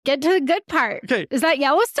Get to the good part. Okay. Is that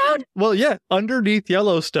Yellowstone? Well, yeah. Underneath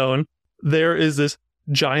Yellowstone, there is this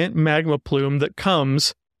giant magma plume that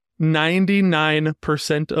comes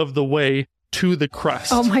 99% of the way to the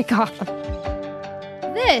crust. Oh my God.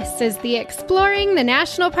 This is the Exploring the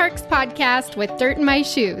National Parks podcast with Dirt in My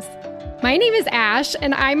Shoes. My name is Ash,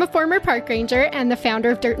 and I'm a former park ranger and the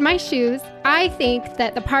founder of Dirt in My Shoes. I think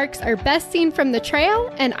that the parks are best seen from the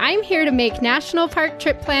trail, and I'm here to make national park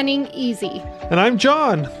trip planning easy. And I'm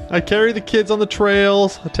John. I carry the kids on the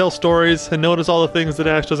trails, I tell stories, and notice all the things that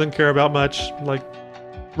Ash doesn't care about much, like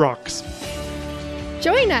rocks.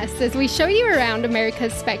 Join us as we show you around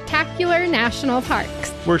America's spectacular national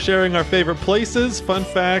parks. We're sharing our favorite places, fun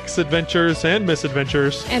facts, adventures, and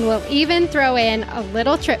misadventures. And we'll even throw in a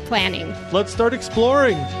little trip planning. Let's start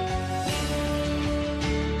exploring.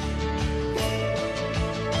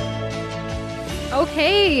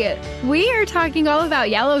 Okay, we are talking all about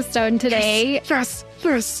Yellowstone today. Yes.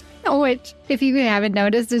 Which, if you haven't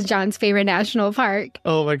noticed, is John's favorite national park.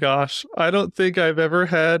 Oh my gosh. I don't think I've ever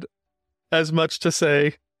had as much to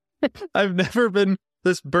say. I've never been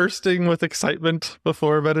this bursting with excitement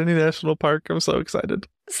before about any national park. I'm so excited.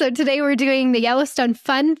 So today we're doing the Yellowstone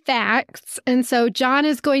Fun Facts. And so John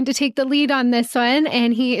is going to take the lead on this one,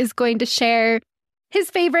 and he is going to share his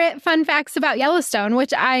favorite fun facts about Yellowstone,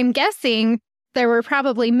 which I'm guessing there were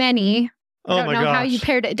probably many. I don't know how you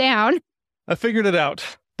pared it down. I figured it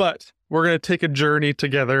out, but we're going to take a journey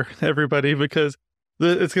together, everybody, because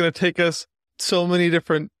it's going to take us so many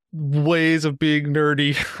different ways of being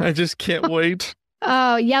nerdy. I just can't wait.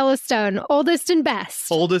 Oh, Yellowstone, oldest and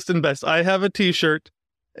best. Oldest and best. I have a t-shirt,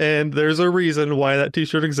 and there's a reason why that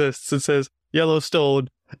t-shirt exists. It says Yellowstone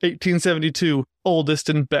 1872 oldest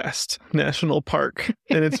and best national park,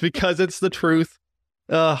 and it's because it's the truth.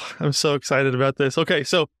 I'm so excited about this. Okay,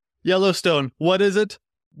 so Yellowstone, what is it?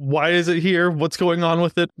 Why is it here? What's going on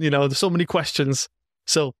with it? You know, there's so many questions.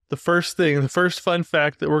 So the first fun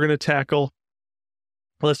fact that we're going to tackle,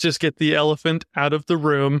 let's just get the elephant out of the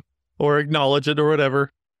room or acknowledge it or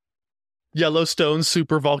whatever. Yellowstone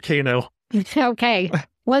supervolcano. Okay,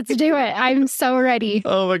 let's do it. I'm so ready.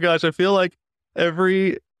 Oh my gosh, I feel like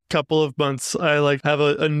every couple of months I have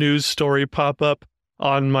a news story pop up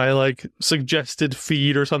on my suggested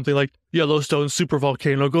feed or something like Yellowstone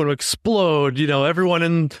supervolcano going to explode. You know, everyone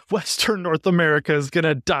in Western North America is going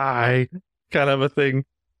to die, kind of a thing.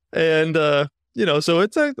 And, so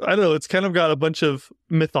it's I don't know, it's kind of got a bunch of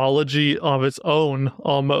mythology of its own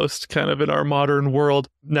almost kind of in our modern world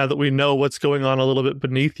now that we know what's going on a little bit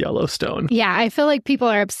beneath Yellowstone. Yeah, I feel like people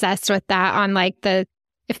are obsessed with that on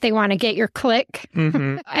if they want to get your click.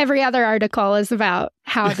 Mm-hmm. Every other article is about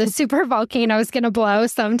how the super volcano is going to blow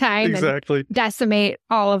sometime exactly. and decimate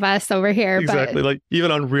all of us over here. Exactly. But even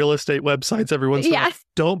on real estate websites, everyone's like,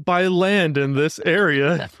 don't buy land in this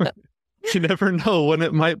area. You never know when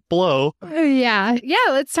it might blow. Yeah.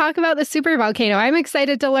 Let's talk about the super volcano. I'm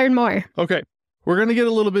excited to learn more. Okay. We're going to get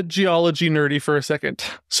a little bit geology nerdy for a second.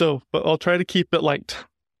 But I'll try to keep it light.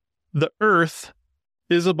 The Earth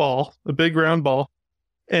is a ball, a big round ball.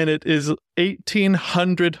 And it is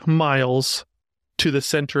 1,800 miles to the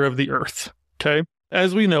center of the Earth, okay?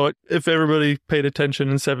 As we know it, if everybody paid attention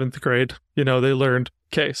in 7th grade, they learned,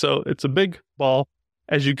 okay, so it's a big ball.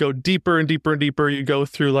 As you go deeper and deeper and deeper, you go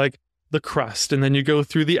through the crust, and then you go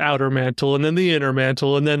through the outer mantle, and then the inner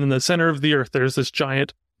mantle, and then in the center of the Earth, there's this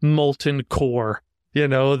giant molten core,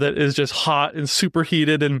 that is just hot and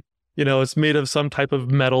superheated, and, it's made of some type of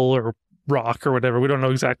metal or rock or whatever. We don't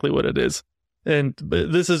know exactly what it is. And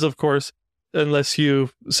this is, of course, unless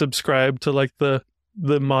you subscribe to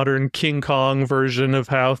the modern King Kong version of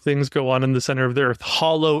how things go on in the center of the Earth,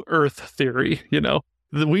 hollow Earth theory,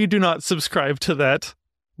 We do not subscribe to that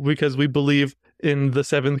because we believe in the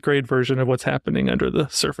 7th grade version of what's happening under the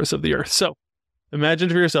surface of the Earth. So imagine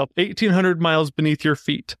for yourself, 1,800 miles beneath your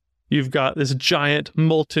feet, you've got this giant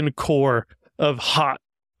molten core of hot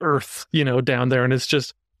Earth, down there, and it's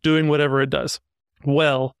just doing whatever it does.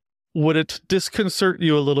 Well, would it disconcert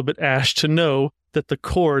you a little bit, Ash, to know that the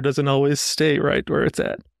core doesn't always stay right where it's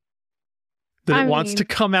at? That it wants to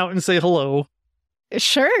come out and say hello?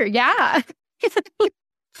 Sure, yeah.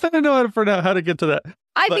 I don't know how to get to that.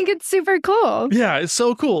 I think it's super cool. Yeah, it's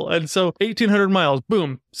so cool. And so 1,800 miles,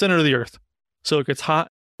 boom, center of the Earth. So it gets hot.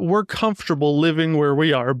 We're comfortable living where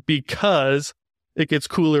we are because it gets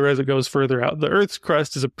cooler as it goes further out. The Earth's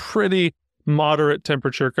crust is a pretty moderate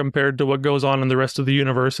temperature compared to what goes on in the rest of the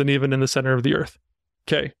universe and even in the center of the Earth.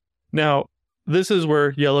 Okay, now this is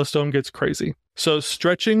where Yellowstone gets crazy. So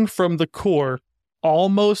stretching from the core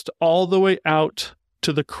almost all the way out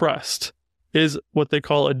to the crust is what they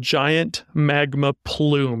call a giant magma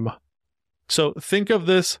plume. So think of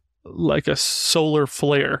this like a solar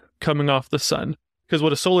flare coming off the sun. Because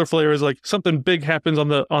what a solar flare is, like something big happens on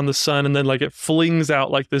the sun, and then like it flings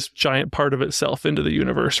out like this giant part of itself into the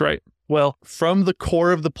universe, right? Well, from the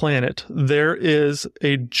core of the planet, there is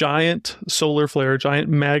a giant solar flare, giant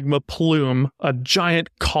magma plume, a giant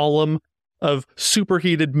column of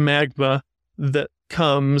superheated magma that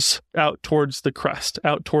comes out towards the crust,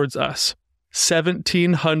 out towards us.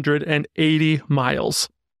 1,780 miles.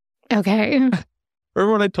 Okay.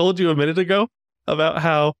 Remember when I told you a minute ago about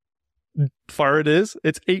how far it is?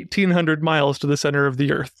 It's 1,800 miles to the center of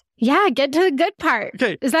the Earth. Yeah, get to the good part.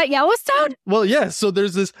 Okay. Is that Yellowstone? Well, yes. Yeah, so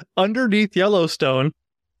there's this underneath Yellowstone,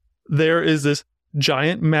 there is this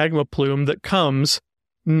giant magma plume that comes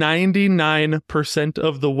 99%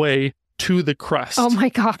 of the way to the crust. Oh my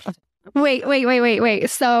God. Wait.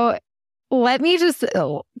 So let me just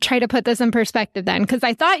try to put this in perspective then, because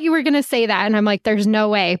I thought you were going to say that, and I'm like, there's no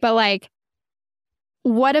way. But like,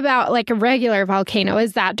 what about like a regular volcano?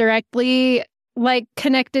 Is that directly like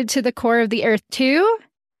connected to the core of the Earth too?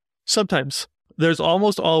 Sometimes. There's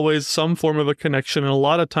almost always some form of a connection. And a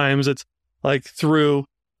lot of times it's like through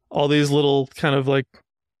all these little kind of like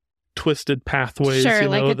twisted pathways. Sure,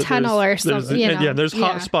 like a tunnel or something. Yeah, there's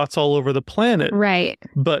hot spots all over the planet. Right.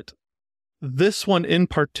 But this one in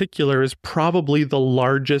particular is probably the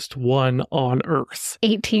largest one on Earth.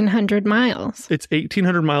 1,800 miles. It's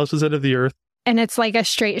 1,800 miles to the center of the Earth. And it's like a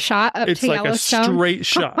straight shot up to Yellowstone? It's like a straight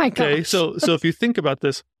shot. Oh my gosh. Okay, so if you think about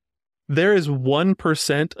this, there is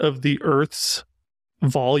 1% of the Earth's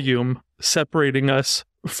volume separating us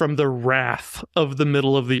from the wrath of the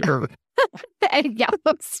middle of the Earth.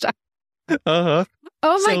 Yellowstone. Uh-huh.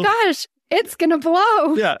 Oh my gosh. It's going to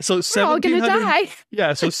blow. Yeah, so we're all going to die.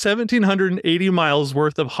 Yeah, so 1,780 miles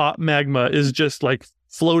worth of hot magma is just like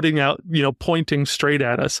floating out, pointing straight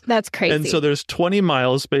at us. That's crazy. And so there's 20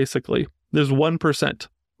 miles basically. There's 1%,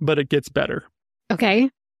 but it gets better. Okay.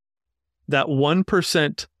 That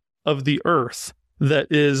 1% of the Earth that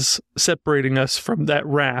is separating us from that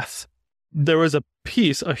wrath, there was a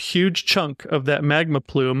huge chunk of that magma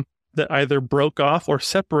plume that either broke off or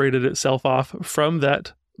separated itself off from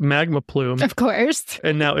that magma plume. Of course.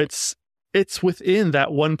 And now it's within that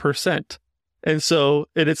 1%. And so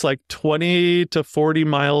it's like 20 to 40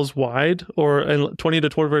 miles wide, or 20 to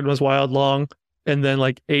 40 miles wide long, and then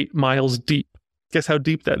like 8 miles deep. Guess how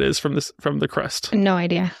deep that is from the crust? No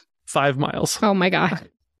idea. 5 miles. Oh my God.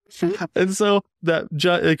 And so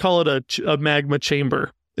they call it a magma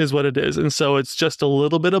chamber is what it is. And so it's just a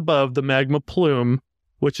little bit above the magma plume,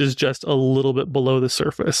 which is just a little bit below the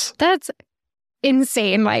surface. That's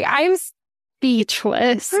insane. Like, I'm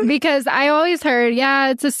speechless because I always heard,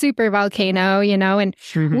 it's a super volcano, and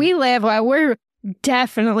we're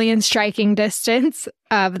definitely in striking distance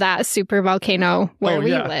of that super volcano where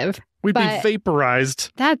we live. We'd be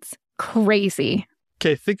vaporized. That's crazy.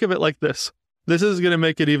 Okay, think of it like this. This is going to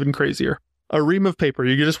make it even crazier. A ream of paper.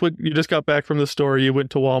 You just got back from the store, you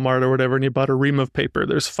went to Walmart or whatever, and you bought a ream of paper.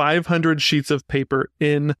 There's 500 sheets of paper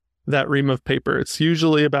in that ream of paper. It's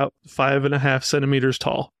usually about 5.5 centimeters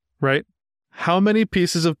tall, right? How many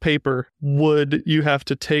pieces of paper would you have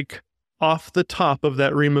to take off the top of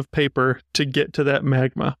that ream of paper to get to that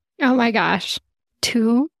magma? Oh my gosh.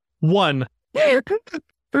 2? 1.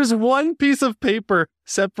 There's 1 piece of paper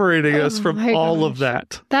separating us from all of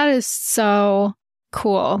that. That is so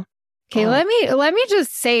cool. Okay, let me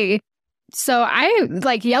just say, so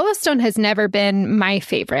Yellowstone has never been my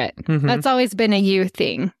favorite. Mm-hmm. That's always been a you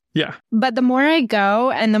thing. Yeah. But the more I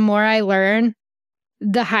go and the more I learn,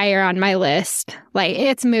 the higher on my list. Like,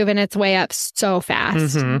 it's moving its way up so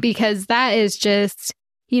fast because that is just,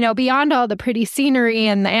 beyond all the pretty scenery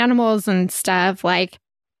and the animals and stuff, like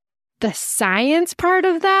the science part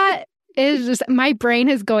of that is just, my brain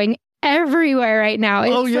is going everywhere right now.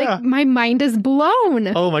 It's like my mind is blown.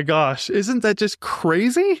 Oh my gosh. Isn't that just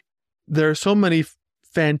crazy? There are so many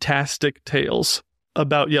fantastic tales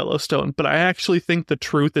about Yellowstone, but I actually think the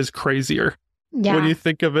truth is crazier. Yeah. When you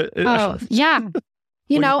think of it. Oh, yeah.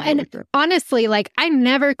 And honestly, like, I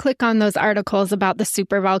never click on those articles about the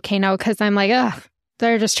super volcano because I'm like, ugh,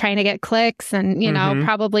 they're just trying to get clicks and,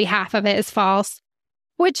 probably half of it is false,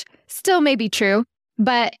 which still may be true.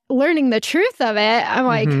 But learning the truth of it, I'm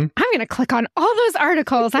like, I'm going to click on all those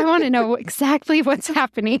articles. I want to know exactly what's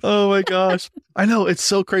happening. Oh my gosh. I know, it's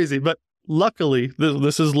so crazy. But luckily,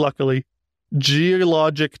 this is luckily,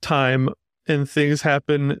 geologic time and things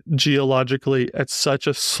happen geologically at such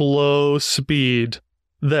a slow speed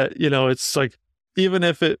that, it's like, even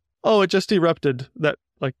if it just erupted that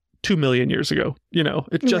like 2 million years ago,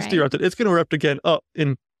 it just erupted. It's going to erupt again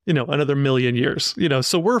in another million years,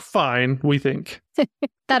 so we're fine, we think.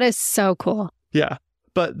 That is so cool. Yeah.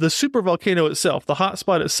 But the supervolcano itself, the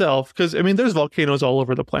hotspot itself, because there's volcanoes all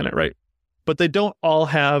over the planet, right? But they don't all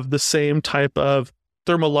have the same type of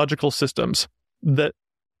thermological systems that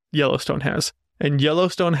Yellowstone has. And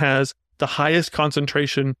Yellowstone has the highest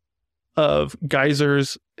concentration of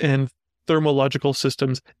geysers and thermological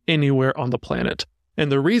systems anywhere on the planet.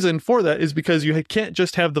 And the reason for that is because you can't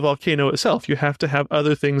just have the volcano itself. You have to have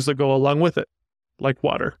other things that go along with it, like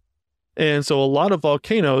water. And so a lot of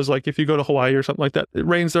volcanoes, like if you go to Hawaii or something like that, it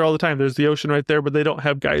rains there all the time. There's the ocean right there, but they don't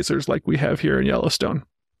have geysers like we have here in Yellowstone.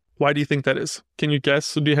 Why do you think that is? Can you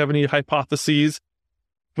guess? Do you have any hypotheses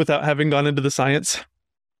without having gone into the science?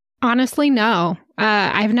 Honestly, no.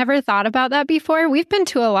 I've never thought about that before. We've been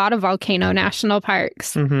to a lot of volcano national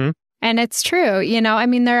parks. Mm-hmm. And it's true.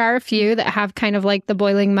 There are a few that have kind of like the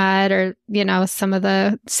boiling mud or, some of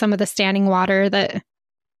the standing water that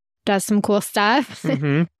does some cool stuff.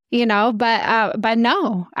 Mm-hmm. But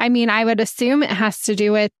no. I would assume it has to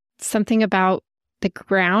do with something about the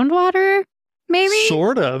groundwater, maybe?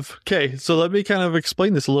 Sort of. Okay, so let me kind of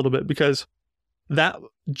explain this a little bit, because that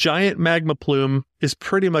giant magma plume is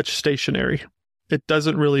pretty much stationary. It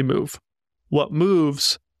doesn't really move. What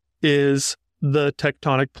moves is the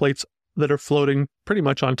tectonic plates that are floating pretty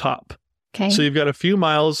much on top. Okay. So you've got a few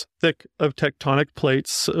miles thick of tectonic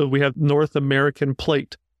plates. We have North American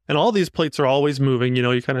plate. And all these plates are always moving,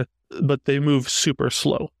 but they move super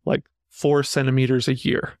slow, like 4 centimeters a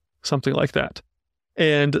year, something like that.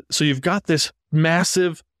 And so you've got this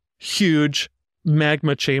massive, huge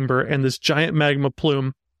magma chamber and this giant magma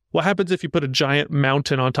plume. What happens if you put a giant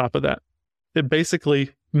mountain on top of that? It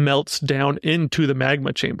basically melts down into the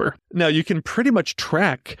magma chamber. Now, you can pretty much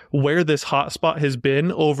track where this hotspot has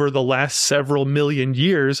been over the last several million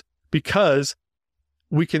years, because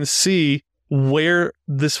we can see where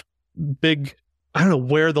this big,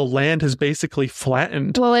 where the land has basically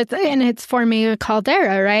flattened. Well, it's forming a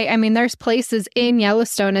caldera, right? There's places in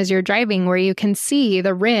Yellowstone as you're driving where you can see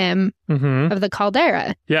the rim Mm-hmm. of the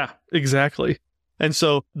caldera. Yeah, exactly. And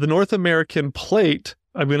so the North American plate,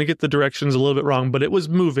 I'm going to get the directions a little bit wrong, but it was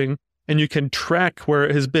moving, and you can track where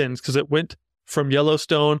it has been, because it went from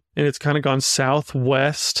Yellowstone and it's kind of gone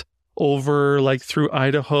southwest over like through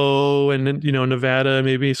Idaho and then, Nevada,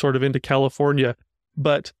 maybe sort of into California.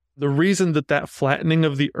 But the reason that flattening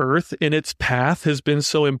of the earth in its path has been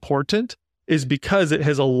so important is because it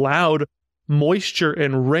has allowed moisture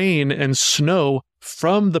and rain and snow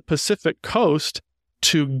from the Pacific coast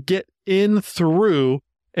to get in through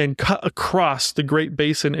and cut across the Great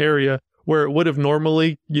Basin area where it would have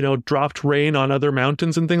normally, dropped rain on other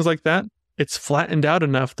mountains and things like that. It's flattened out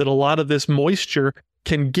enough that a lot of this moisture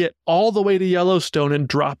can get all the way to Yellowstone and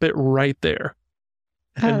drop it right there.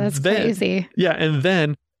 Oh, that's crazy. Yeah, and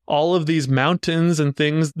then all of these mountains and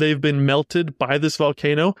things, they've been melted by this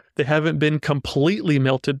volcano. They haven't been completely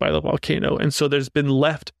melted by the volcano. And so there's been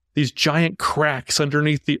left these giant cracks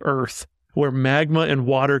underneath the earth where magma and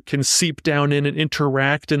water can seep down in and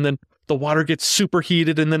interact. And then the water gets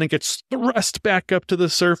superheated and then it gets thrust back up to the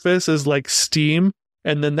surface as like steam.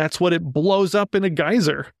 And then that's what it blows up in a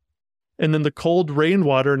geyser. And then the cold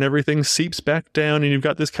rainwater and everything seeps back down, and you've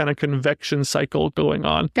got this kind of convection cycle going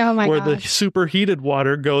on. Oh my where gosh. The superheated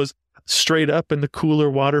water goes straight up and the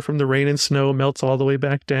cooler water from the rain and snow melts all the way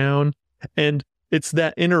back down. And it's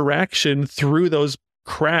that interaction through those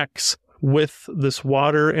cracks with this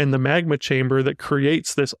water and the magma chamber that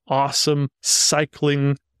creates this awesome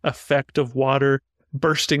cycling effect of water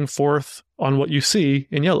bursting forth on what you see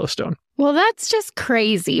in Yellowstone. Well, that's just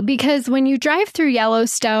crazy, because when you drive through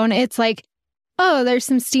Yellowstone, it's like, oh, there's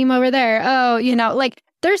some steam over there. Oh,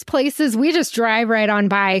 there's places we just drive right on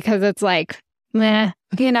by because it's like, meh,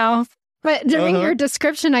 But during your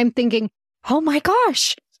description, I'm thinking, oh my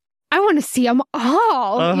gosh, I want to see them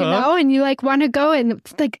all, and you want to go, and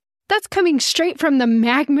it's like, that's coming straight from the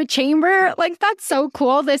magma chamber. Like, that's so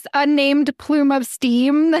cool. This unnamed plume of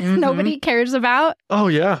steam that nobody cares about. Oh,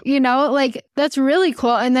 yeah. That's really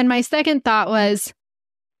cool. And then my second thought was,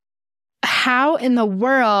 how in the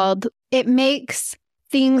world it makes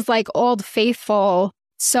things like Old Faithful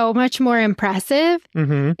so much more impressive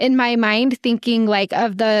in my mind, thinking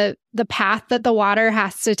of the path that the water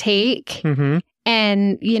has to take.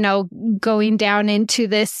 And, going down into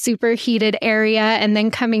this superheated area and then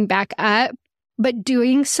coming back up, but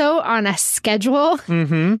doing so on a schedule.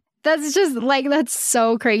 That's just that's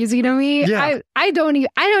so crazy to me. Yeah. I don't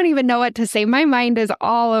even know what to say. My mind is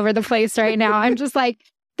all over the place right now. I'm just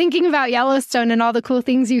thinking about Yellowstone and all the cool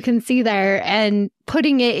things you can see there and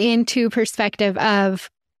putting it into perspective of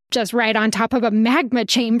just right on top of a magma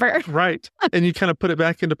chamber. Right. And you kind of put it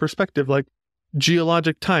back into perspective, like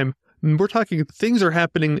geologic time. We're talking things are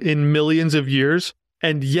happening in millions of years,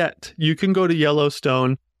 and yet you can go to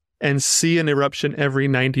Yellowstone and see an eruption every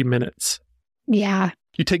 90 minutes. Yeah.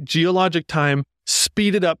 You take geologic time,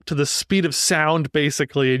 speed it up to the speed of sound,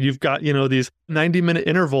 basically, and you've got, these 90-minute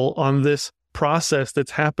interval on this process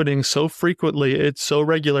that's happening so frequently. It's so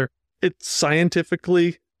regular. It's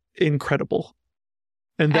scientifically incredible.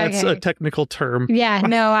 And that's a technical term. Yeah,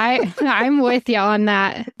 no, I'm with you on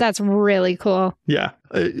that. That's really cool. Yeah.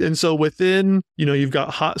 And so within, you've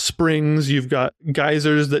got hot springs, you've got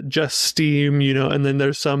geysers that just steam, and then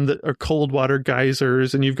there's some that are cold water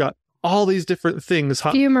geysers, and you've got all these different things.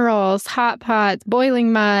 Fumaroles, hot pots,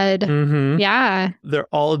 boiling mud. Mm-hmm. Yeah. They're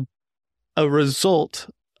all a result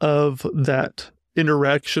of that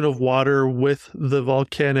interaction of water with the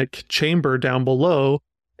volcanic chamber down below.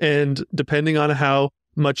 And depending on how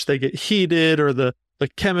much they get heated or the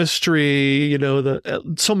chemistry,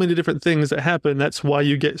 so many different things that happen. That's why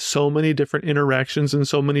you get so many different interactions and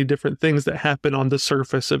so many different things that happen on the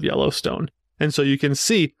surface of Yellowstone. And so you can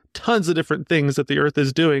see tons of different things that the Earth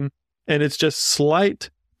is doing. And it's just slight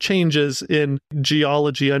changes in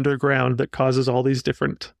geology underground that causes all these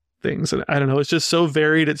different things. And I don't know, it's just so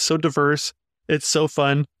varied. It's so diverse. It's so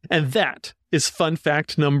fun. And that is fun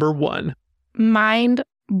fact number 1. Mind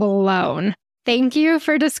blown. Thank you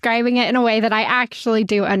for describing it in a way that I actually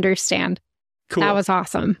do understand. Cool. That was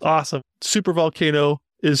awesome. Awesome. Supervolcano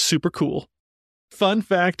is super cool. Fun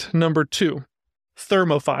fact number 2,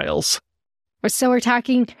 thermophiles. So we're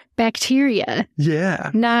talking bacteria.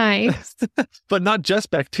 Yeah. Nice. But not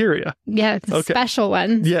just bacteria. Yeah, special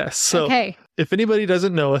ones. Yes. So if anybody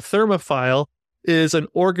doesn't know, a thermophile is an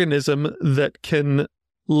organism that can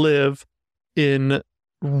live in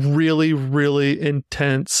really, really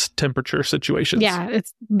intense temperature situations. Yeah,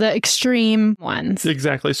 it's the extreme ones.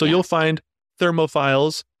 Exactly. So you'll find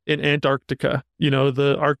thermophiles in Antarctica,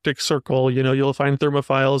 the Arctic Circle, you'll find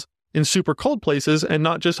thermophiles in super cold places and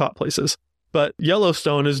not just hot places. But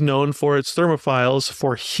Yellowstone is known for its thermophiles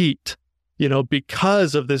for heat,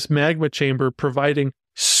 because of this magma chamber providing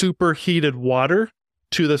superheated water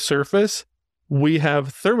to the surface. We have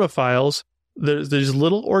thermophiles. There's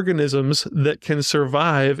little organisms that can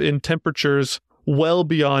survive in temperatures well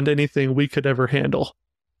beyond anything we could ever handle.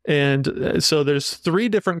 And so there's 3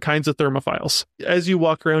 different kinds of thermophiles. As you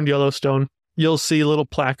walk around Yellowstone, you'll see little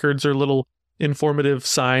placards or little informative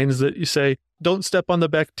signs that you say, don't step on the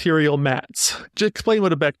bacterial mats. Just explain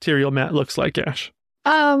what a bacterial mat looks like, Ash.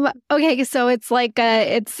 Okay, so it's like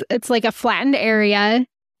a flattened area.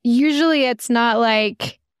 Usually it's not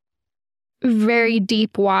like very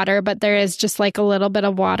deep water, but there is just like a little bit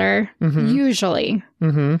of water. Mm-hmm. Usually,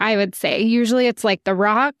 I would say. Usually it's like the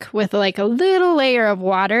rock with like a little layer of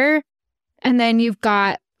water. And then you've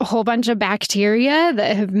got a whole bunch of bacteria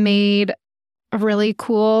that have made a really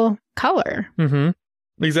cool color. Mm-hmm.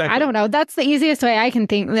 Exactly. I don't know. That's the easiest way I can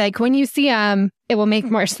think. Like when you see them, it will make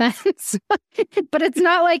more sense. But it's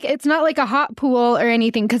not like a hot pool or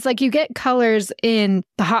anything, because like you get colors in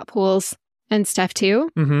the hot pools and stuff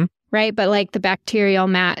too, right? But like the bacterial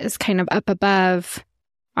mat is kind of up above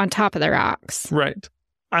on top of the rocks. Right.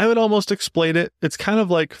 I would almost explain it. It's kind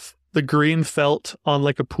of like the green felt on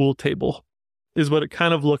like a pool table is what it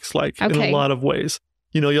kind of looks like in a lot of ways.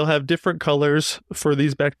 You'll have different colors for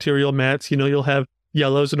these bacterial mats. You'll have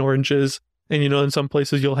yellows and oranges, and in some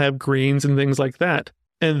places you'll have greens and things like that.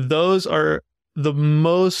 And those are the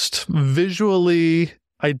most visually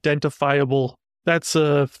identifiable. That's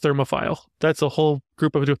a thermophile. That's a whole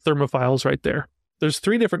group of thermophiles right there. There's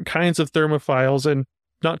 3 different kinds of thermophiles, and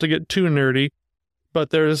not to get too nerdy,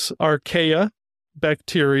 but there's archaea,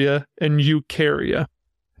 bacteria, and eukarya.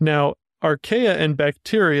 Now, archaea and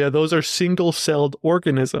bacteria, those are single-celled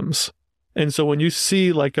organisms. And so when you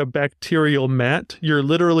see like a bacterial mat, you're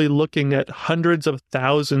literally looking at hundreds of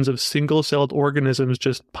thousands of single-celled organisms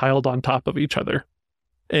just piled on top of each other.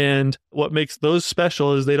 And what makes those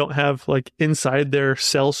special is they don't have like inside their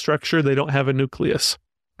cell structure, they don't have a nucleus.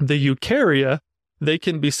 The eukarya, they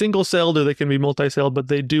can be single-celled or they can be multi-celled, but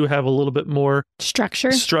they do have a little bit more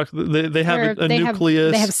structure. They have a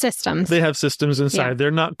nucleus. They have systems. They have systems inside. Yeah.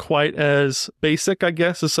 They're not quite as basic, I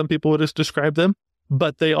guess, as some people would have described them.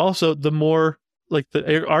 But they also, the more like the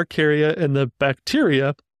archaea and the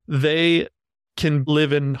bacteria, they can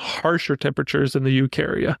live in harsher temperatures than the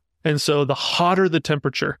eukarya. And so the hotter the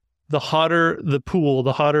temperature, the hotter the pool,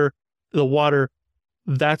 the hotter the water,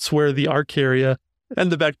 that's where the archaea and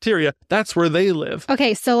the bacteria, that's where they live.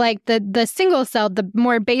 Okay, so like the single celled, the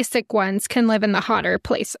more basic ones can live in the hotter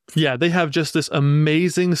places. Yeah, they have just this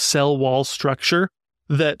amazing cell wall structure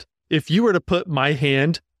that if you were to put my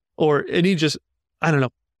hand or any just, I don't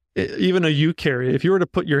know, even a eukarya, if you were to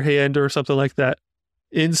put your hand or something like that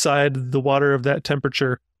inside the water of that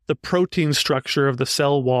temperature, the protein structure of the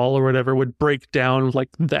cell wall or whatever would break down like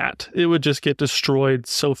that. It would just get destroyed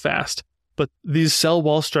so fast. But these cell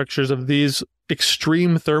wall structures of these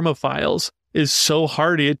extreme thermophiles is so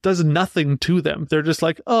hardy, it does nothing to them. They're just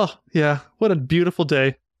like, oh, yeah, what a beautiful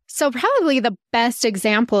day. So probably the best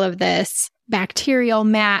example of this bacterial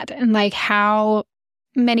mat and like how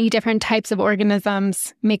many different types of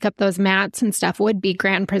organisms make up those mats and stuff would be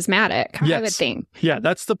Grand Prismatic, yes. I would think. Yeah,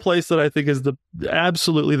 that's the place that I think is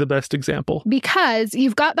absolutely the best example. Because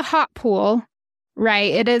you've got the hot pool,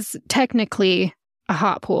 right? It is technically a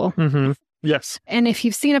hot pool. Mm-hmm. Yes. And if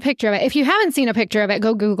you've seen a picture of it, if you haven't seen a picture of it,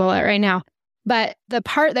 go Google it right now. But the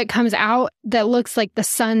part that comes out that looks like the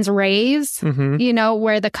sun's rays, mm-hmm. you know,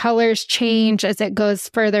 where the colors change as it goes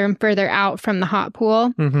further and further out from the hot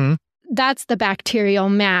pool, mm-hmm. that's the bacterial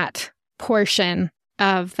mat portion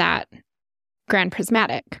of that Grand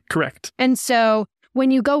Prismatic. Correct. And so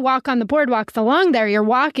when you go walk on the boardwalks along there, you're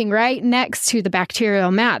walking right next to the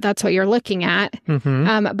bacterial mat. That's what you're looking at.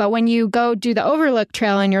 Mm-hmm. But when you go do the overlook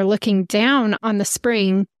trail and you're looking down on the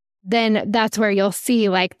spring, then that's where you'll see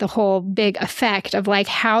like the whole big effect of like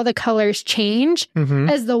how the colors change mm-hmm.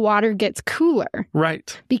 as the water gets cooler.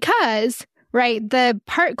 Right. Because, right, the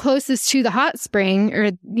part closest to the hot spring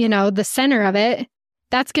or, you know, the center of it,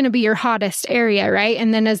 that's going to be your hottest area, right?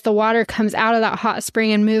 And then as the water comes out of that hot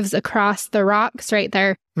spring and moves across the rocks right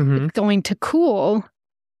there, mm-hmm. it's going to cool.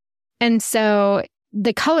 And so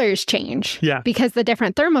the colors change. Yeah. Because the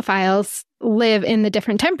different thermophiles live in the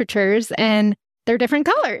different temperatures and they're different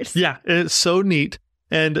colors. Yeah, it's so neat.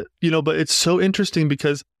 And, you know, but it's so interesting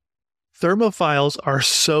because thermophiles are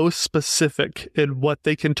so specific in what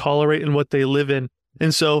they can tolerate and what they live in.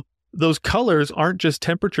 And so those colors aren't just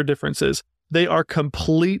temperature differences. They are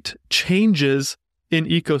complete changes in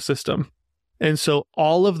ecosystem. And so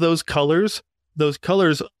all of those colors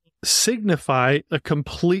signify a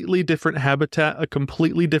completely different habitat, a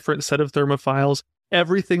completely different set of thermophiles.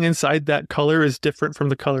 Everything inside that color is different from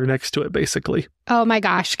the color next to it, basically. Oh my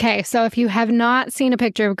gosh. Okay. So if you have not seen a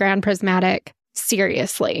picture of Grand Prismatic,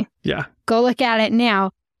 seriously. Yeah. Go look at it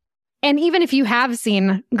now. And even if you have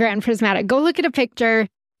seen Grand Prismatic, go look at a picture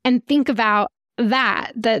and think about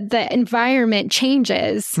that the environment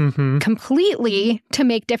changes mm-hmm. completely to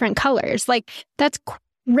make different colors. Like, that's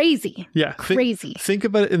crazy. Yeah. Crazy. Think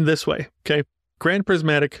about it in this way. Okay. Grand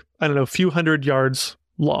Prismatic, I don't know, a few hundred yards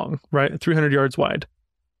long, right? 300 yards wide.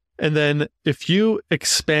 And then if you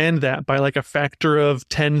expand that by like a factor of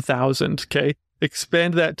 10,000, okay,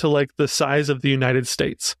 expand that to like the size of the United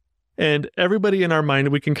States. And everybody in our mind,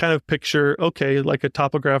 we can kind of picture, okay, like a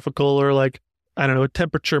topographical or like, I don't know, a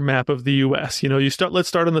temperature map of the US. You know, let's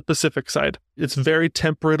start on the Pacific side. It's very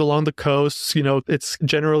temperate along the coasts. You know, it's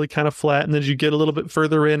generally kind of flat. And then as you get a little bit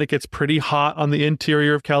further in, it gets pretty hot on the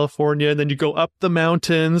interior of California. And then you go up the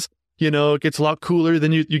mountains. You know, it gets a lot cooler.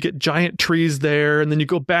 Then you get giant trees there, and then you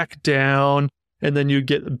go back down, and then you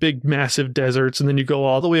get big, massive deserts, and then you go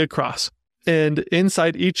all the way across. And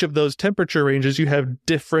inside each of those temperature ranges, you have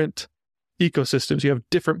different ecosystems. You have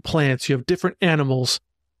different plants. You have different animals.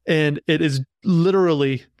 And it is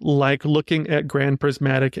literally like looking at Grand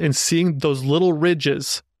Prismatic and seeing those little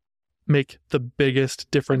ridges make the biggest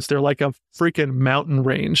difference. They're like a freaking mountain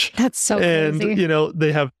range. That's so crazy. And, you know,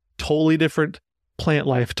 they have totally different plant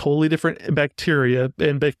life, totally different bacteria,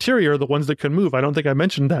 and bacteria are the ones that can move. I don't think I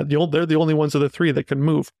mentioned that. They're the only ones of the three that can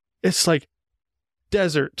move. It's like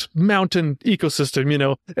desert, mountain ecosystem, you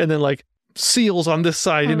know, and then like seals on this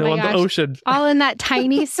side, you know, on the ocean. All in that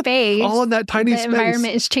tiny space. All in that tiny space. The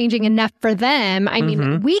environment is changing enough for them. I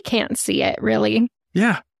mean, we can't see it really.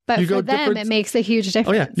 Yeah. But for them, it makes a huge difference.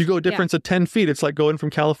 Oh, yeah. You go a difference of 10 feet. It's like going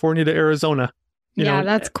from California to Arizona. You know,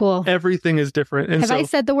 that's cool. Everything is different. And Have I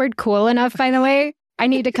said the word cool enough, by the way? I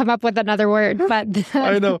need to come up with another word. But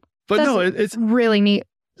I know. But no, it's really neat.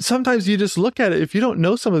 Sometimes you just look at it. If you don't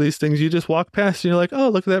know some of these things, you just walk past and you're like, oh,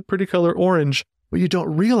 look at that pretty color orange. But you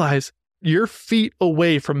don't realize you're feet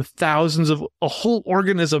away from thousands of a whole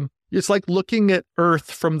organism. It's like looking at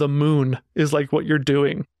Earth from the moon is like what you're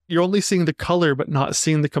doing. You're only seeing the color, but not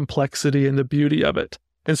seeing the complexity and the beauty of it.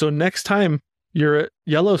 And so next time you're at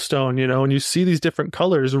Yellowstone, you know, and you see these different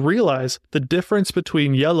colors, realize the difference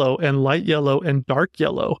between yellow and light yellow and dark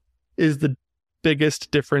yellow is the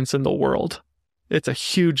biggest difference in the world. It's a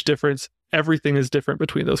huge difference. Everything is different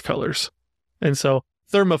between those colors. And so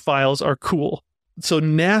thermophiles are cool. So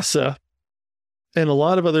NASA and a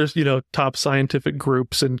lot of others, you know, top scientific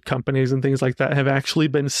groups and companies and things like that have actually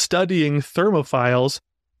been studying thermophiles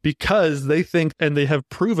because they think, and they have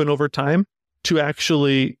proven over time, to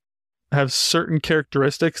actually have certain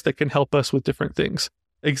characteristics that can help us with different things.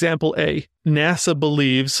 Example A, NASA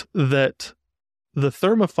believes that the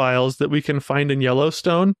thermophiles that we can find in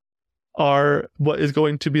Yellowstone are what is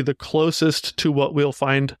going to be the closest to what we'll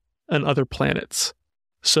find on other planets.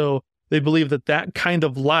 So they believe that that kind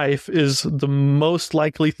of life is the most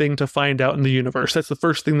likely thing to find out in the universe. That's the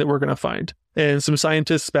first thing that we're going to find. And some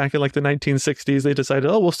scientists back in like the 1960s, they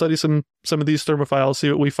decided, we'll study some of these thermophiles, see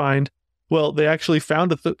what we find. Well, they actually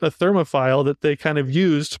found a thermophile that they kind of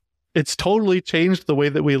used. It's totally changed the way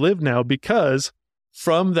that we live now, because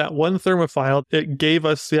from that one thermophile, it gave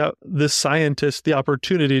us this scientist the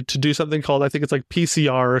opportunity to do something called, I think it's like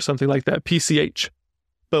PCR or something like that, PCH.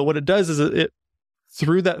 But what it does is it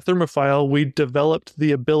through that thermophile, we developed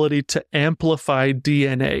the ability to amplify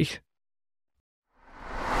DNA.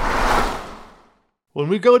 When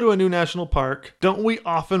we go to a new national park, don't we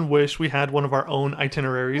often wish we had one of our own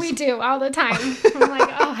itineraries? We do all the time. I'm like,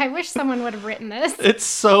 I wish someone would have written this. It's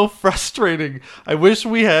so frustrating. I wish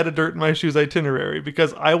we had a Dirt in My Shoes itinerary,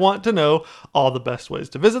 because I want to know all the best ways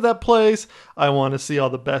to visit that place. I want to see all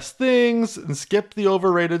the best things and skip the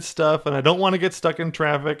overrated stuff. And I don't want to get stuck in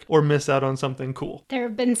traffic or miss out on something cool. There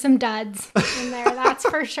have been some duds in there, that's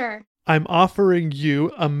for sure. I'm offering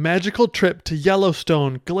you a magical trip to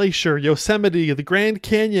Yellowstone, Glacier, Yosemite, the Grand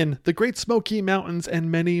Canyon, the Great Smoky Mountains,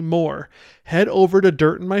 and many more. Head over to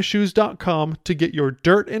dirtinmyshoes.com to get your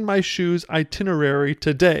Dirt in My Shoes itinerary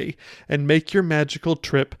today and make your magical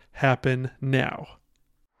trip happen now.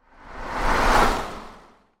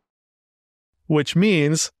 Which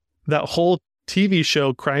means that whole TV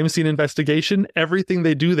show, Crime Scene Investigation, everything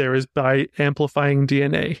they do there is by amplifying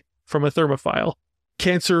DNA from a thermophile.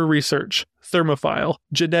 Cancer research, thermophile,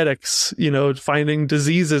 genetics, finding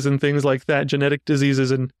diseases and things like that, genetic diseases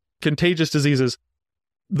and contagious diseases.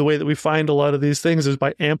 The way that we find a lot of these things is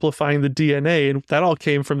by amplifying the DNA, and that all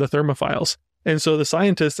came from the thermophiles. And so the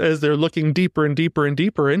scientists, as they're looking deeper and deeper and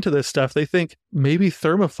deeper into this stuff, they think maybe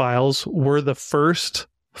thermophiles were the first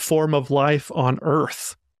form of life on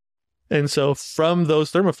Earth. And so from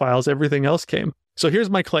those thermophiles, everything else came. So here's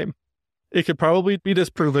my claim. It could probably be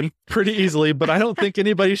disproven pretty easily, but I don't think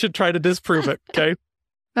anybody should try to disprove it, okay?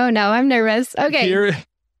 Oh no, I'm nervous. Okay.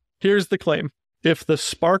 Here's the claim. If the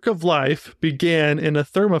spark of life began in a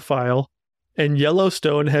thermophile and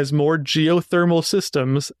Yellowstone has more geothermal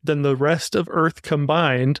systems than the rest of Earth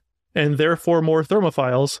combined, and therefore more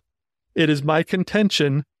thermophiles, it is my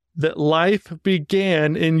contention that life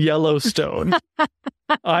began in Yellowstone,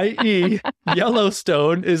 i.e.,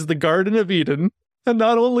 Yellowstone is the Garden of Eden. And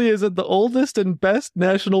not only is it the oldest and best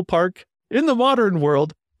national park in the modern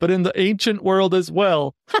world, but in the ancient world as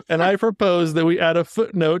well. And I propose that we add a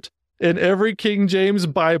footnote in every King James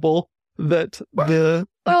Bible that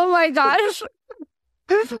Oh my gosh.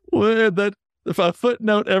 that a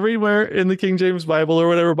footnote everywhere in the King James Bible or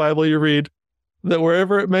whatever Bible you read, that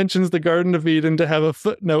wherever it mentions the Garden of Eden, to have a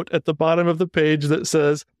footnote at the bottom of the page that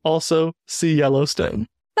says, also see Yellowstone.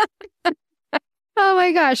 Oh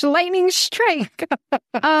my gosh, lightning strike.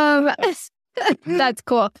 That's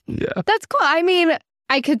cool. Yeah. That's cool. I mean,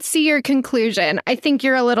 I could see your conclusion. I think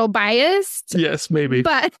you're a little biased. Yes, maybe.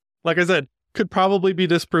 But like I said, could probably be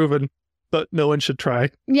disproven, but no one should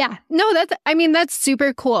try. Yeah. No, that's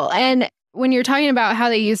super cool. And when you're talking about how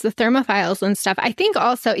they use the thermophiles and stuff, I think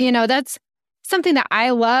also, that's something that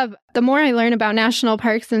I love. The more I learn about national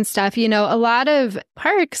parks and stuff, a lot of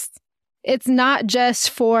parks, it's not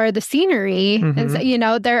just for the scenery. Mm-hmm.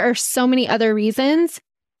 And, there are so many other reasons.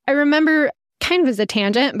 I remember, kind of as a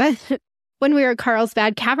tangent, but when we were at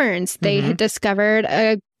Carlsbad Caverns, they had discovered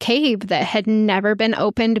a cave that had never been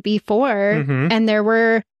opened before. And there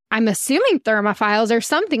were, I'm assuming, thermophiles or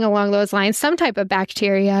something along those lines, some type of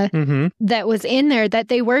bacteria that was in there that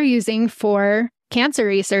they were using for cancer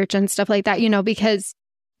research and stuff like that, because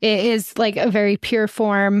it is like a very pure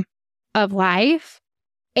form of life.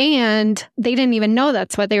 And they didn't even know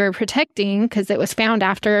that's what they were protecting because it was found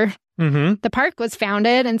after the park was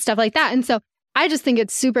founded and stuff like that. And so I just think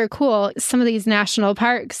it's super cool. Some of these national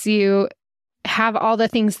parks, you have all the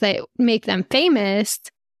things that make them famous.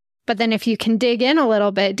 But then if you can dig in a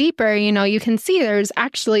little bit deeper, you can see there's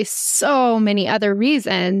actually so many other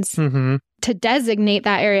reasons to designate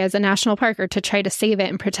that area as a national park or to try to save it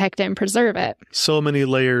and protect it and preserve it. So many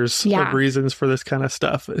layers of reasons for this kind of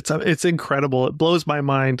stuff. It's incredible. It blows my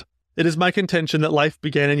mind. It is my contention that life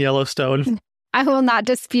began in Yellowstone. I will not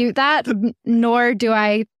dispute that, nor do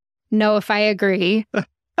I know if I agree.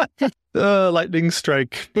 Lightning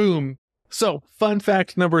strike. Boom. So, fun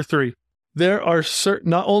fact number 3. There are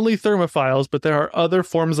not only thermophiles, but there are other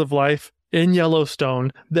forms of life in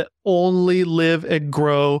Yellowstone that only live and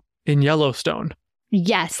grow in Yellowstone.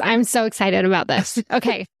 Yes, I'm so excited about this.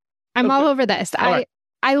 Okay. I'm all over this. Right.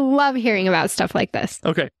 I love hearing about stuff like this.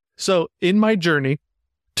 Okay. So in my journey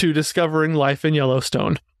to discovering life in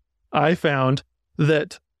Yellowstone, I found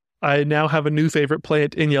that I now have a new favorite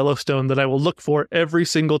plant in Yellowstone that I will look for every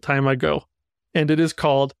single time I go. And it is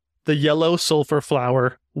called the yellow sulfur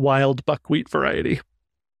flower wild buckwheat variety.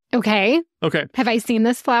 Okay. Okay. Have I seen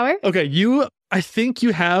this flower? Okay. I think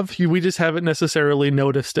you have. We just haven't necessarily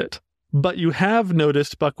noticed it. But you have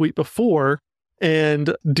noticed buckwheat before.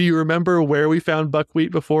 And do you remember where we found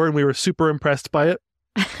buckwheat before and we were super impressed by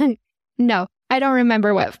it? No, I don't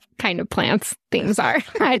remember what kind of plants things are.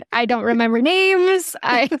 I don't remember names.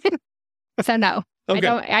 So no, Okay.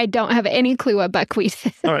 I don't have any clue what buckwheat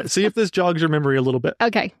is. All right. See if this jogs your memory a little bit.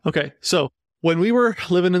 Okay. Okay. So when we were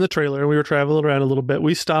living in the trailer and we were traveling around a little bit,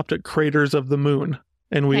 we stopped at Craters of the Moon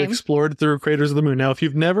and we explored through Craters of the Moon. Now, if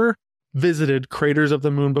you've never visited Craters of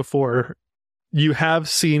the Moon before, you have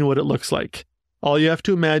seen what it looks like. All you have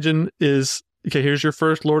to imagine is, okay, here's your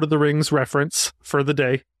first Lord of the Rings reference for the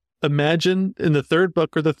day. Imagine in the third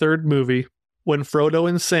book or the third movie, when Frodo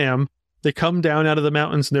and Sam, they come down out of the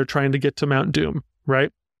mountains and they're trying to get to Mount Doom,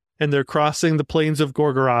 right? And they're crossing the plains of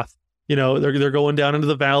Gorgoroth. You know, they're going down into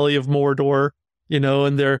the valley of Mordor, you know,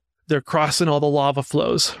 and they're crossing all the lava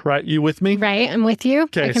flows, right? You with me? Right, I'm with you.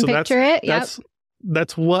 Okay, I can picture it. Yep.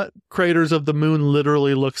 That's what Craters of the Moon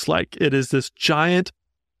literally looks like. It is this giant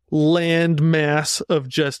land mass of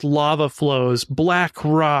just lava flows, black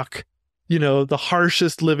rock, you know, the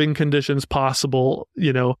harshest living conditions possible,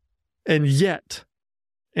 you know, and yet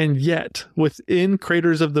within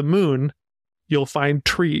Craters of the Moon, you'll find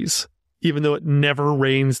trees, even though it never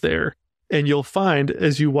rains there. And you'll find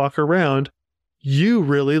as you walk around, you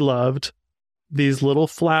really loved these little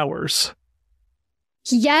flowers.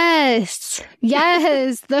 Yes.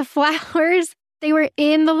 The flowers, they were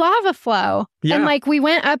in the lava flow. Yeah. And like we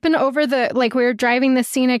went up and over we were driving the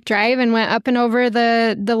scenic drive and went up and over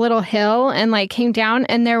the little hill and like came down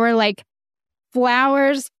and there were like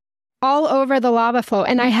flowers all over the lava flow.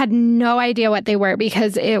 And I had no idea what they were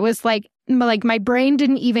because it was like my brain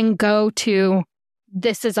didn't even go to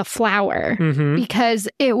this is a flower because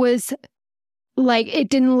it was like, it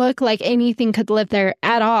didn't look like anything could live there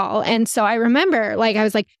at all. And so I remember like, I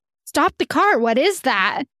was like, stop the car. What is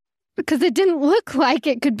that? Because it didn't look like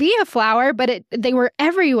it could be a flower, but they were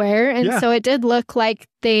everywhere. And so it did look like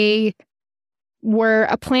they were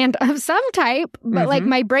a plant of some type, but like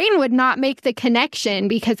my brain would not make the connection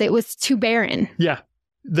because it was too barren. Yeah.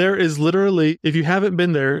 There is literally, if you haven't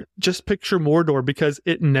been there, just picture Mordor because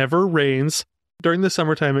it never rains. During the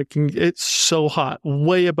summertime, it's so hot,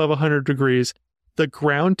 way above 100 degrees. The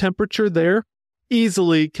ground temperature there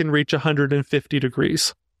easily can reach 150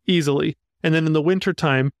 degrees, easily. And then in the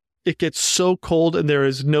wintertime, it gets so cold and there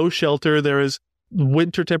is no shelter.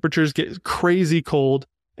 Winter temperatures get crazy cold.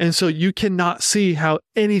 And so you cannot see how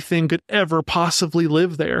anything could ever possibly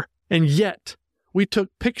live there. And yet we took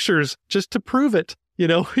pictures just to prove it. You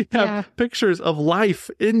know, we have pictures of life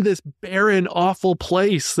in this barren, awful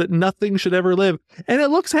place that nothing should ever live. And it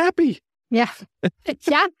looks happy. Yeah.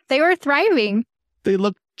 Yeah, they were thriving. They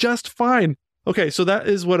look just fine. Okay, so that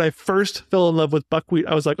is when I first fell in love with buckwheat.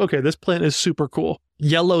 I was like, okay, this plant is super cool.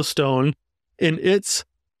 Yellowstone, in its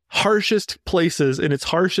harshest places, in its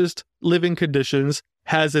harshest living conditions,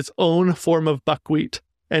 has its own form of buckwheat.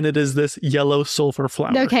 And it is this yellow sulfur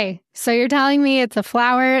flower. Okay, so you're telling me it's a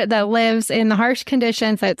flower that lives in the harsh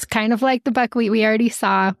conditions. That's kind of like the buckwheat we already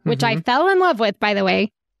saw, which I fell in love with, by the way.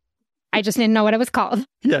 I just didn't know what it was called.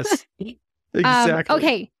 Yes, exactly.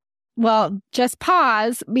 Okay, well, just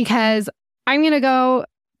pause because I'm going to go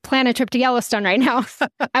plan a trip to Yellowstone right now.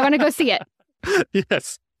 I want to go see it.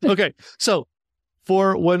 Yes. Okay, so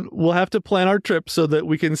for when we'll have to plan our trip so that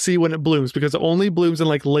we can see when it blooms because it only blooms in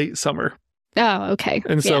like late summer. Oh, okay.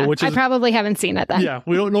 And so, I probably haven't seen it then. Yeah,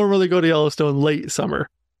 we don't normally go to Yellowstone late summer,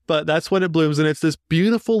 but that's when it blooms. And it's this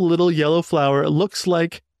beautiful little yellow flower. It looks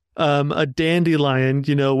like a dandelion,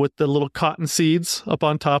 you know, with the little cotton seeds up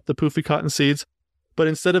on top, the poofy cotton seeds. But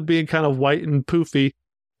instead of being kind of white and poofy,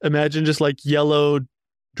 imagine just like yellow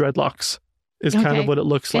dreadlocks is kind of what it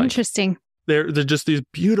looks like. Interesting. They're just these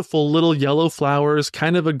beautiful little yellow flowers,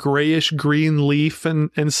 kind of a grayish green leaf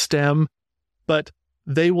and stem, but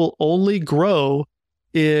they will only grow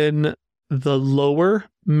in the lower,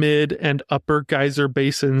 mid, and upper geyser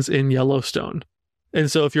basins in Yellowstone. And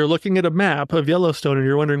so if you're looking at a map of Yellowstone and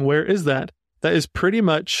you're wondering where is that is pretty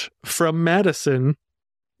much from Madison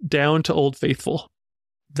down to Old Faithful.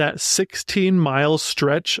 That 16-mile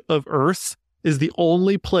stretch of earth is the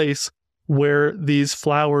only place where these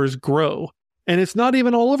flowers grow. And it's not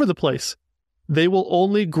even all over the place. They will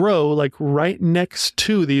only grow like right next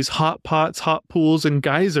to these hot pots, hot pools, and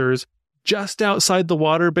geysers, just outside the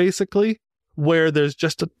water, basically, where there's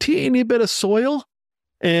just a teeny bit of soil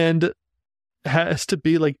and has to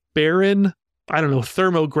be like barren, I don't know,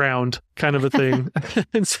 thermoground kind of a thing.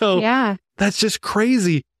 And so that's just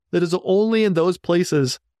crazy that it's only in those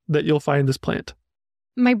places that you'll find this plant.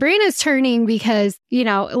 My brain is turning because,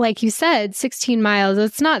 like you said, 16 miles,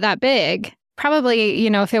 it's not that big. Probably,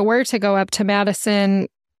 if it were to go up to Madison,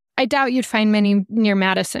 I doubt you'd find many near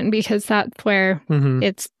Madison because that's where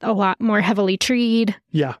it's a lot more heavily treed.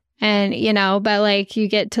 Yeah. And, but like you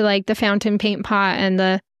get to like the Fountain Paint Pot and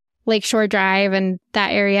the Lakeshore Drive and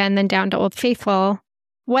that area and then down to Old Faithful.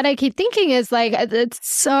 What I keep thinking is like, it's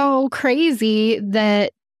so crazy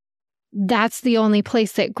that that's the only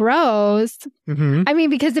place that grows. I mean,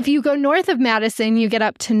 because if you go north of Madison, you get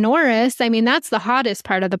up to Norris. I mean, that's the hottest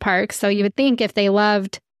part of the park. So you would think if they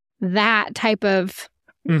loved that type of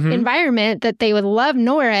environment that they would love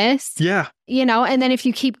Norris. Yeah. And then if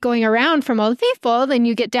you keep going around from Old Faithful, then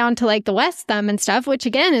you get down to like the West Thumb and stuff, which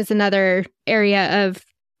again is another area of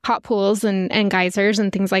hot pools and geysers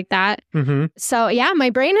and things like that. So yeah, my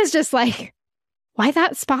brain is just like, why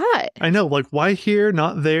that spot? I know, like why here,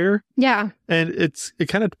 not there? Yeah. And it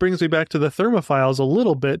kind of brings me back to the thermophiles a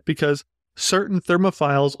little bit because certain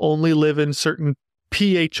thermophiles only live in certain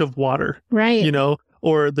pH of water. Right.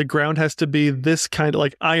 Or the ground has to be this kind of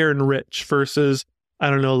like iron rich versus, I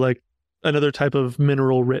don't know, like another type of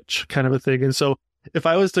mineral rich kind of a thing. And so if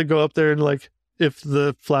I was to go up there and like, if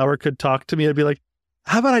the flower could talk to me, I'd be like,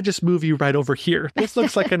 how about I just move you right over here? This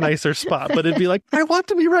looks like a nicer spot, but it'd be like, I want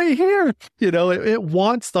to be right here. It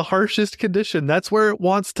wants the harshest condition. That's where it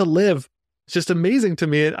wants to live. It's just amazing to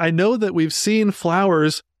me. And I know that we've seen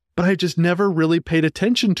flowers, but I just never really paid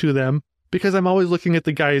attention to them because I'm always looking at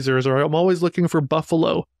the geysers or I'm always looking for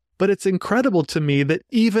buffalo. But it's incredible to me that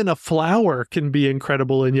even a flower can be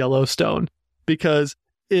incredible in Yellowstone because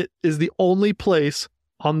it is the only place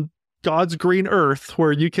on God's green earth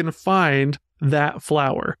where you can find that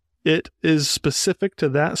flower. It is specific to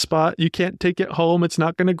that spot. You can't take it home. It's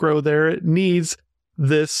not going to grow there. It needs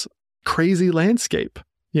this crazy landscape,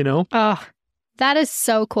 Oh, that is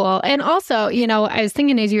so cool. And also, I was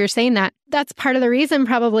thinking as you were saying that, that's part of the reason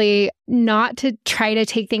probably not to try to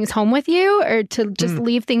take things home with you or to just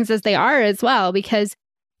leave things as they are as well, because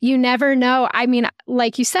you never know. I mean,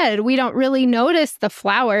 like you said, we don't really notice the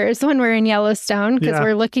flowers when we're in Yellowstone because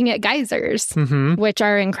we're looking at geysers, which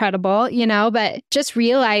are incredible, but just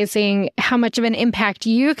realizing how much of an impact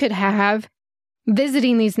you could have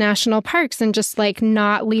visiting these national parks and just like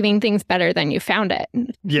not leaving things better than you found it.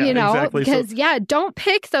 Yeah, exactly. Because don't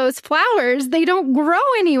pick those flowers. They don't grow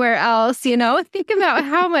anywhere else, Think about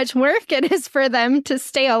how much work it is for them to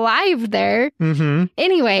stay alive there.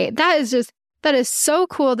 Anyway, that is so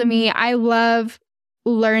cool to me. I love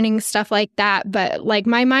learning stuff like that, but like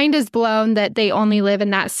my mind is blown that they only live in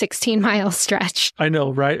that 16-mile stretch. I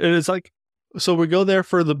know, right? And it's like, so we go there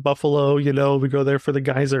for the buffalo, we go there for the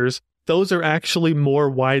geysers. Those are actually more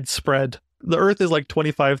widespread. The earth is like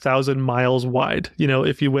 25,000 miles wide,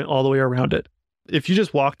 if you went all the way around it. If you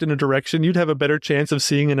just walked in a direction, you'd have a better chance of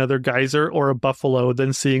seeing another geyser or a buffalo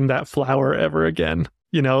than seeing that flower ever again,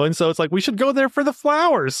 And so it's like, we should go there for the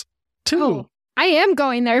flowers too. Oh, I am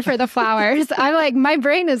going there for the flowers. My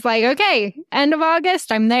brain is like, okay, end of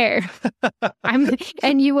August, I'm there.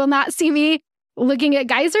 And you will not see me looking at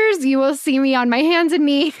geysers. You will see me on my hands and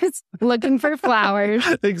knees looking for flowers.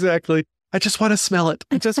 Exactly. I just want to smell it.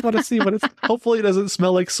 I just want to see what it's, hopefully it doesn't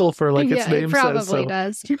smell like sulfur like its name it probably says. So.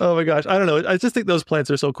 Does. Oh my gosh. I don't know. I just think those plants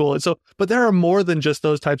are so cool. And so, but there are more than just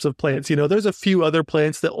those types of plants. There's a few other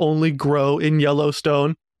plants that only grow in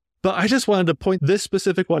Yellowstone, but I just wanted to point this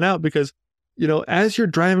specific one out because as you're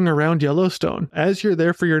driving around Yellowstone, as you're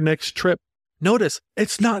there for your next trip, notice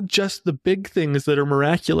it's not just the big things that are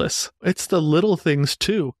miraculous. It's the little things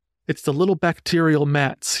too. It's the little bacterial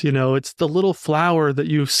mats, it's the little flower that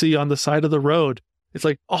you see on the side of the road. It's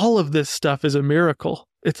like all of this stuff is a miracle.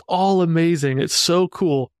 It's all amazing. It's so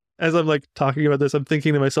cool. As I'm like talking about this, I'm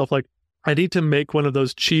thinking to myself, like, I need to make one of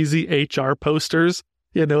those cheesy HR posters,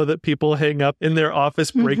 that people hang up in their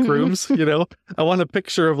office break rooms. I want a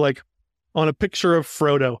picture of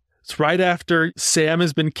Frodo. It's right after Sam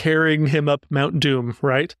has been carrying him up Mount Doom,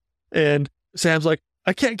 right? And Sam's like,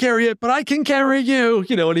 I can't carry it, but I can carry you,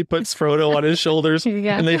 and he puts Frodo on his shoulders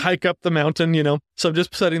and they hike up the mountain, So I'm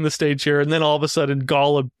just setting the stage here. And then all of a sudden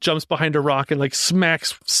Gollum jumps behind a rock and like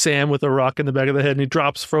smacks Sam with a rock in the back of the head and he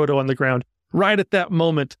drops Frodo on the ground. Right at that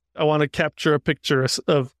moment, I want to capture a picture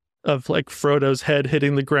of like Frodo's head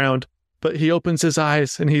hitting the ground but he opens his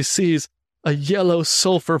eyes and he sees a yellow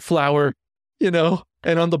sulfur flower, and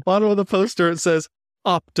on the bottom of the poster it says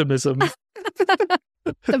optimism.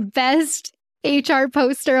 The best HR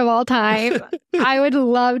poster of all time. I would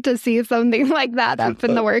love to see something like that up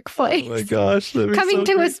in the workplace. Oh my gosh. Coming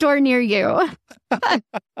to a store near you.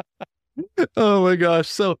 Oh my gosh.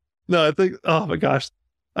 So, no, oh my gosh.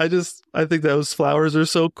 I think those flowers are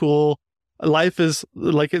so cool. Life is,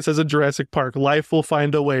 like it says in Jurassic Park, life will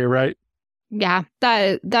find a way, right? Yeah,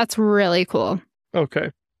 that's really cool.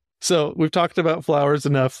 Okay. So we've talked about flowers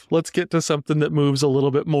enough. Let's get to something that moves a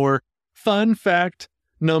little bit more. Fun fact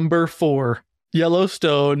number 4.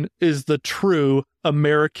 Yellowstone is the true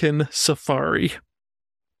American safari.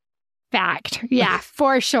 Fact. Yeah,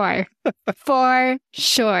 for sure. For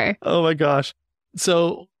sure. Oh my gosh.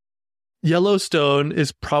 So Yellowstone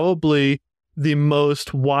is probably the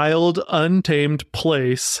most wild, untamed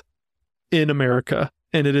place in America.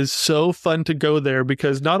 And it is so fun to go there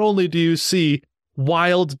because not only do you see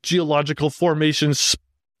wild geological formations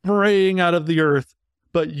spraying out of the earth,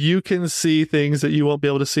 but you can see things that you won't be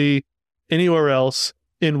able to see anywhere else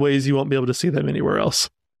in ways you won't be able to see them anywhere else.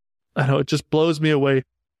 I know, it just blows me away.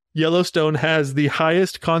 Yellowstone has the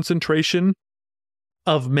highest concentration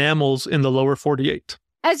of mammals in the lower 48.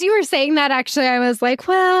 As you were saying that, actually, I was like,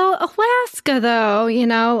 well, Alaska, though,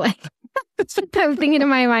 I was thinking in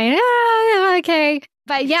my mind, okay.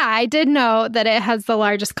 But yeah, I did know that it has the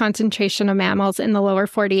largest concentration of mammals in the lower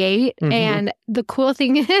 48. Mm-hmm. And the cool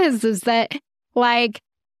thing is that,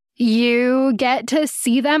 you get to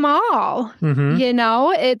see them all. Mm-hmm.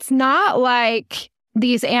 It's not like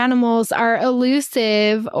these animals are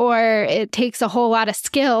elusive or it takes a whole lot of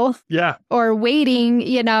skill. Yeah. Or waiting,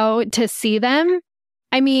 to see them.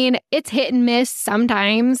 I mean, it's hit and miss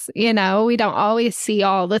sometimes, we don't always see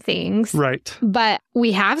all the things. Right. But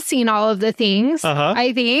we have seen all of the things,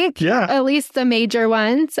 I think. Yeah. At least the major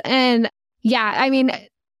ones. And yeah, I mean,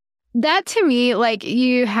 that to me,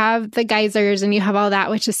 you have the geysers and you have all that,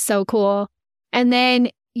 which is so cool. And then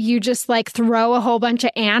you just throw a whole bunch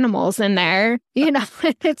of animals in there,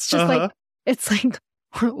 it's just it's like,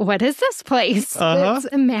 what is this place? It's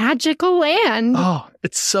a magical land. Oh,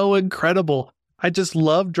 it's so incredible. I just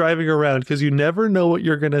love driving around because you never know what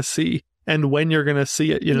you're going to see and when you're going to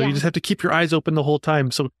see it. You just have to keep your eyes open the whole time.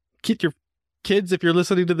 So keep your kids, if you're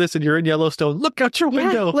listening to this and you're in Yellowstone, look out your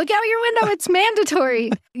window. Look out your window. It's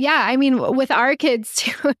mandatory. Yeah. I mean, with our kids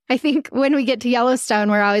too, I think when we get to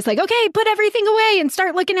Yellowstone, we're always like, okay, put everything away and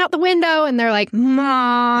start looking out the window. And they're like,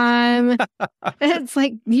 Mom, it's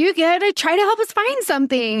like, you gotta try to help us find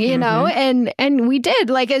something, and we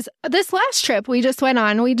did. As this last trip we just went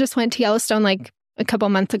to Yellowstone a couple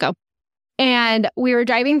months ago. And we were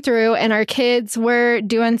driving through and our kids were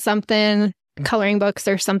doing something, coloring books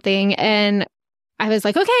or something. And I was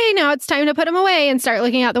like, okay, now it's time to put them away and start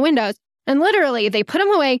looking out the windows. And literally they put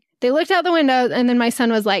them away. They looked out the window and then my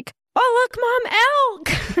son was like, oh, look, Mom, elk,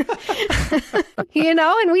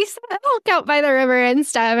 and we saw elk out by the river and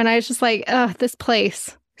stuff. And I was just like, oh, this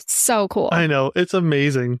place, so cool. I know. It's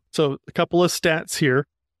amazing. So a couple of stats here.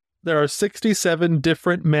 There are 67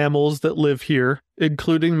 different mammals that live here,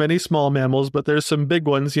 including many small mammals, but there's some big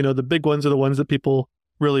ones. The big ones are the ones that people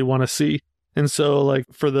really want to see. And so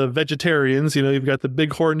for the vegetarians, you've got the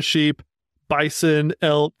bighorn sheep, bison,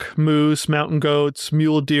 elk, moose, mountain goats,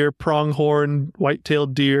 mule deer, pronghorn,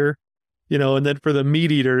 white-tailed deer, and then for the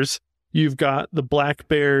meat eaters, you've got the black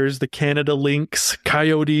bears, the Canada lynx,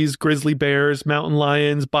 coyotes, grizzly bears, mountain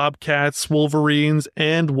lions, bobcats, wolverines,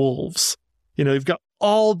 and wolves. You've got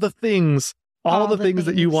all the things, all the things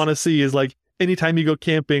that you want to see is anytime you go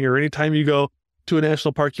camping or anytime you go to a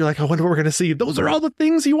national park, you're like, I wonder what we're going to see. Those are all the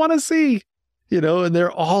things you want to see, and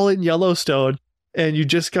they're all in Yellowstone. And you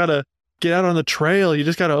just got to get out on the trail. You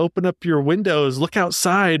just got to open up your windows, look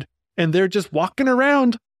outside, and they're just walking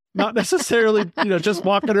around. Not necessarily, just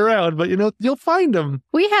walking around, but, you'll find them.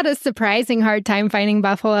 We had a surprising hard time finding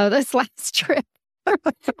buffalo this last trip.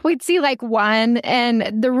 We'd see one,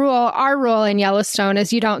 and our rule in Yellowstone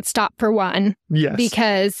is you don't stop for one. Yes.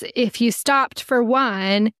 Because if you stopped for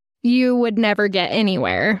one, you would never get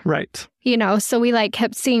anywhere. Right. So we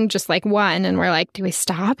kept seeing just one, and we're like, do we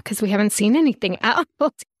stop? Because we haven't seen anything else.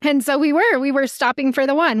 And so we were stopping for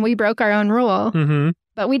the one. We broke our own rule. Mm-hmm.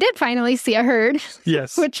 But we did finally see a herd.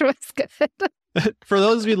 Yes. Which was good. For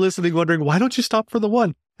those of you listening, wondering, why don't you stop for the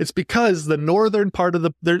one? It's because the northern part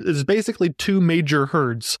of there is basically two major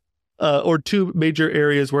herds, or two major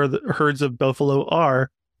areas where the herds of buffalo are.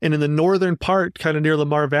 And in the northern part, kind of near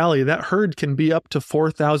Lamar Valley, that herd can be up to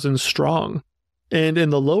 4,000 strong. And in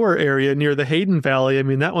the lower area near the Hayden Valley,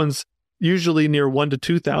 that one's usually near 1,000 to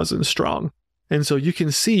 2,000 strong. And so you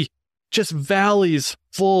can see just valleys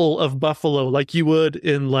full of buffalo, like you would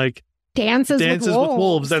in like Dances with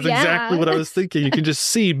Wolves. That's exactly what I was thinking. You can just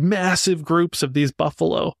see massive groups of these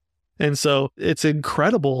buffalo. And so it's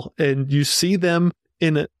incredible. And you see them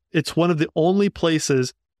it's one of the only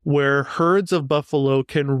places where herds of buffalo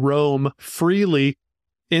can roam freely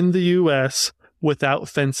in the U.S. without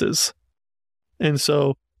fences. And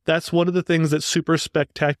so that's one of the things that's super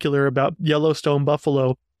spectacular about Yellowstone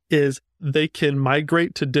buffalo is they can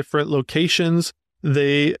migrate to different locations.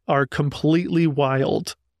 They are completely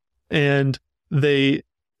wild and they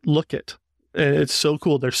look it. And it's so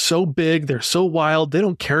cool. They're so big. They're so wild. They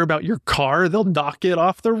don't care about your car. They'll knock it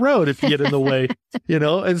off the road if you get in the way,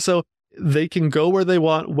 And so they can go where they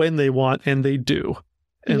want, when they want, and they do.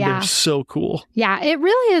 And they're so cool. Yeah, it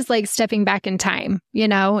really is like stepping back in time,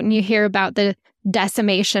 and you hear about the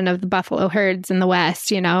decimation of the buffalo herds in the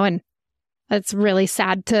West, and that's really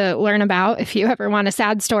sad to learn about if you ever want a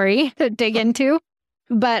sad story to dig into.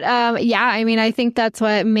 But I think that's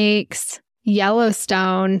what makes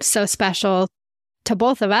Yellowstone so special to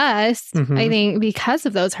both of us. Mm-hmm. I think because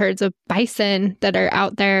of those herds of bison that are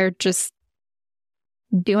out there just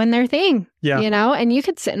doing their thing, and you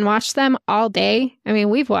could sit and watch them all day. I mean,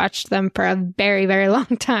 we've watched them for a very, very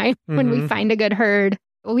long time when we find a good herd.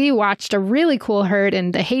 We watched a really cool herd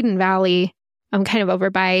in the Hayden Valley, kind of over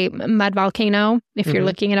by Mud Volcano, if you're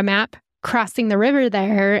looking at a map, crossing the river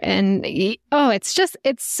there. And it's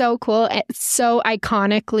so cool. It's so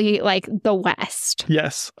iconically like the West.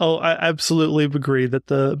 Yes. Oh, I absolutely agree that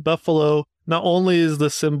the buffalo not only is the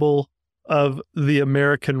symbol of the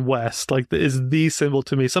American West, is the symbol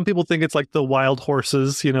to me. Some people think it's like the wild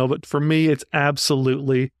horses, but for me, it's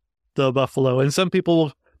absolutely the buffalo. And some people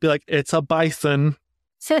will be like, it's a bison.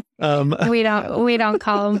 We don't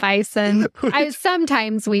call them bison.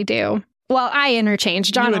 Sometimes we do. Well, I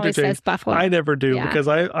interchange. John always says buffalo. I never do because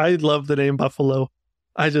I love the name buffalo.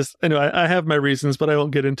 I have my reasons, but I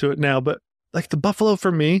won't get into it now. But like the buffalo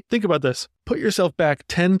for me, think about this. Put yourself back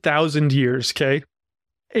 10,000 years, okay?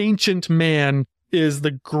 Ancient man is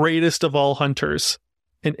the greatest of all hunters.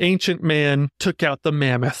 And ancient man took out the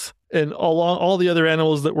mammoth and all the other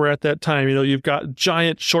animals that were at that time. You've got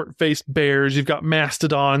giant short-faced bears, you've got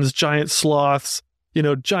mastodons, giant sloths,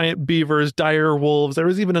 giant beavers, dire wolves. There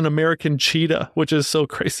was even an American cheetah, which is so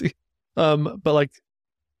crazy. But like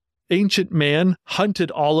ancient man hunted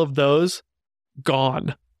all of those,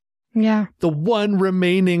 gone. Yeah. The one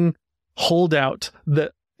remaining holdout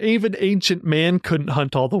that even ancient man couldn't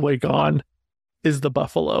hunt all the way gone is the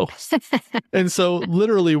buffalo. And so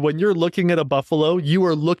literally when you're looking at a buffalo, you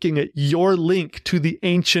are looking at your link to the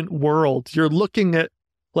ancient world. You're looking at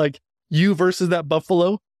like you versus that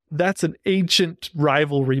buffalo. That's an ancient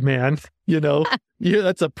rivalry, man.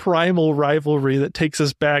 That's a primal rivalry that takes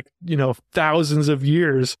us back, thousands of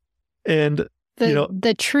years. And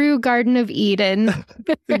the true Garden of Eden.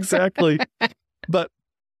 Exactly. But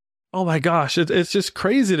oh my gosh, it's just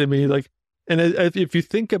crazy to me. Like, and if you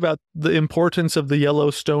think about the importance of the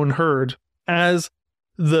Yellowstone herd as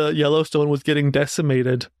the Yellowstone was getting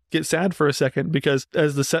decimated, get sad for a second, because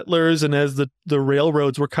as the settlers and as the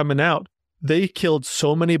railroads were coming out, they killed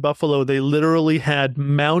so many buffalo. They literally had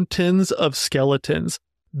mountains of skeletons.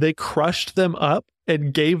 They crushed them up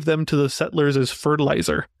and gave them to the settlers as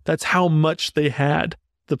fertilizer. That's how much they had.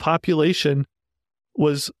 The population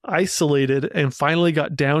was isolated and finally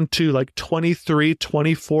got down to like 23,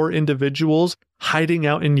 24 individuals hiding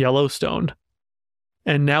out in Yellowstone.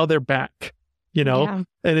 And now they're back, And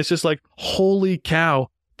it's just like, holy cow.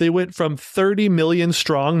 They went from 30 million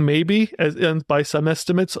strong, maybe, and by some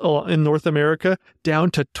estimates in North America, down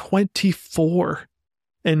to 24.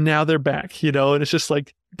 And now they're back, And it's just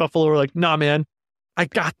like, buffalo are like, nah, man, I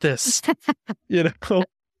got this.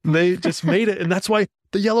 They just made it. And that's why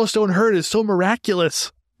the Yellowstone herd is so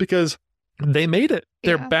miraculous, because they made it.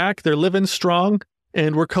 They're back. They're living strong,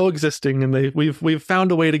 and we're coexisting. And we've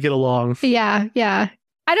found a way to get along. Yeah, yeah.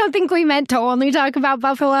 I don't think we meant to only talk about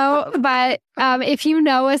buffalo, but if you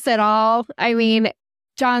know us at all, I mean,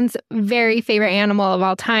 John's very favorite animal of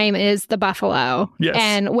all time is the buffalo. Yes.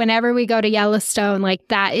 And whenever we go to Yellowstone, like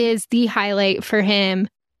that is the highlight for him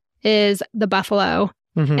is the buffalo.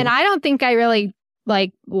 Mm-hmm. And I don't think I really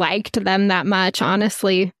liked them that much,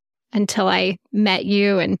 honestly, until I met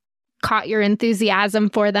you and caught your enthusiasm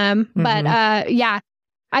for them. Mm-hmm. But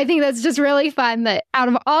I think that's just really fun that out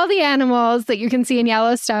of all the animals that you can see in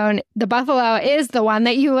Yellowstone, the buffalo is the one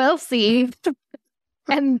that you will see.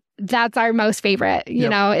 And that's our most favorite. You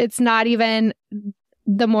know, it's not even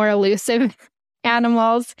the more elusive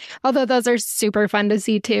animals, although those are super fun to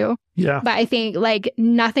see too. Yeah. But I think like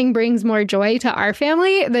nothing brings more joy to our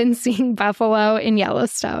family than seeing buffalo in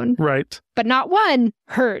Yellowstone. Right. But not one,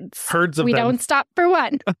 herds. Herds of we them. don't stop for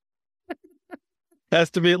one. Has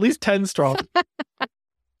to be at least 10 strong.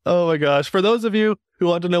 Oh my gosh. For those of you who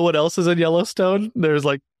want to know what else is in Yellowstone, there's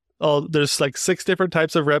like 6 different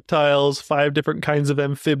types of reptiles, 5 different kinds of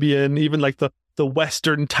amphibian, even like the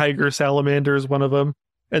western tiger salamander is one of them.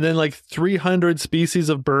 And then like 300 species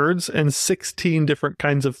of birds and 16 different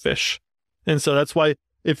kinds of fish. And so that's why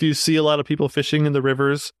if you see a lot of people fishing in the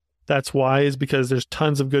rivers, that's why, is because there's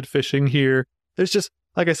tons of good fishing here. There's just,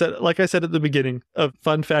 like I said at the beginning of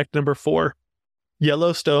fun fact number 4,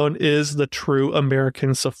 Yellowstone is the true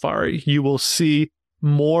American safari. You will see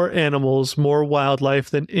more animals, more wildlife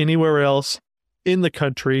than anywhere else in the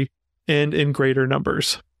country and in greater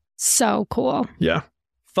numbers. So cool. Yeah.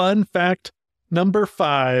 Fun fact number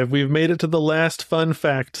 5. We've made it to the last fun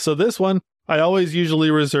fact. So this one I always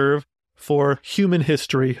usually reserve for human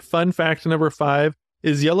history. Fun fact number 5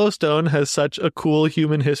 is Yellowstone has such a cool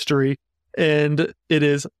human history, and it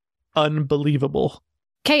is unbelievable.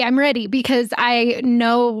 Okay, I'm ready because I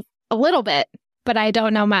know a little bit, but I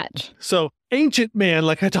don't know much. So ancient man,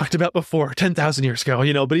 like I talked about before, 10,000 years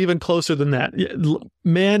ago, but even closer than that,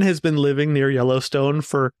 man has been living near Yellowstone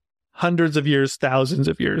for hundreds of years, thousands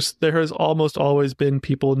of years. There has almost always been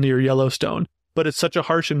people near Yellowstone, but it's such a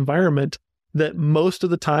harsh environment that most of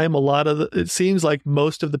the time, it seems like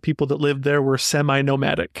most of the people that lived there were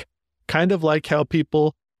semi-nomadic, kind of like how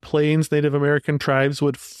Plains Native American tribes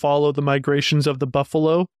would follow the migrations of the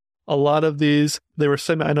buffalo. A lot of these, they were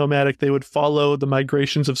semi-nomadic. They would follow the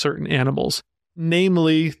migrations of certain animals.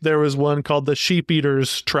 Namely, there was one called the Sheep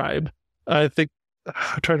Eaters tribe. I'm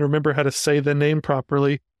trying to remember how to say the name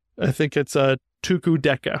properly. I think it's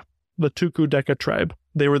Tukudeka, the Tukudeka tribe.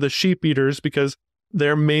 They were the sheep eaters because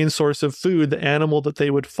their main source of food, the animal that they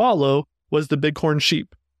would follow, was the bighorn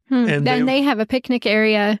sheep. And then they have a picnic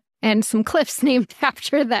area and some cliffs named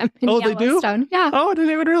after them in Yellowstone. They do? Yeah. Oh, I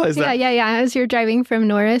didn't even realize that. Yeah. As you're driving from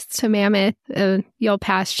Norris to Mammoth, you'll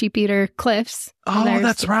pass Sheep Eater Cliffs. Oh,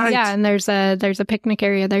 that's right. Yeah, and there's a picnic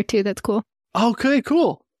area there too. That's cool. Okay,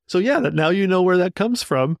 cool. So yeah, now you know where that comes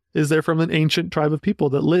from. Is they're from an ancient tribe of people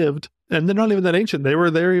that lived, and they're not even that ancient. They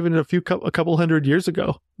were there even a couple hundred years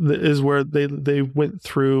ago. Is where they went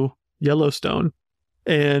through Yellowstone,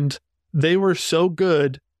 and they were so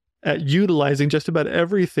good at utilizing just about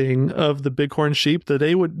everything of the bighorn sheep that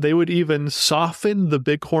they would even soften the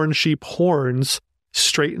bighorn sheep horns,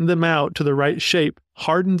 straighten them out to the right shape,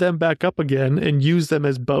 harden them back up again, and use them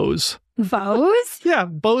as bows. Bows? Yeah,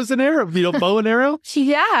 bows and arrow. Bow and arrow?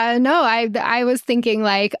 Yeah, no, I was thinking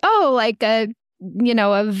like a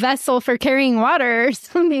vessel for carrying water or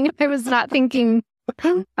something. I was not thinking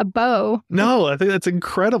a bow. No, I think that's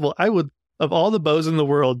incredible. Of all the bows in the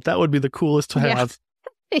world, that would be the coolest to have.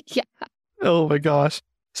 Yeah. Oh my gosh.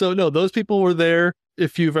 So no, those people were there.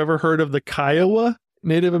 If you've ever heard of the Kiowa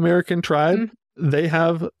Native American tribe, they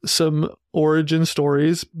have some origin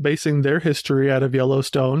stories basing their history out of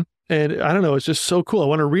Yellowstone. And I don't know, it's just so cool. I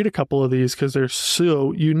want to read a couple of these because they're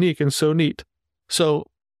so unique and so neat. So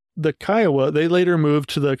the Kiowa, they later moved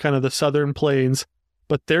to the kind of the southern plains,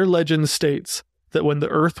 but their legend states that when the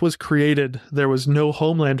earth was created, there was no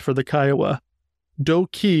homeland for the Kiowa.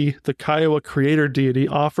 Do-Ki, the Kiowa creator deity,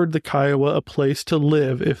 offered the Kiowa a place to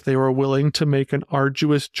live if they were willing to make an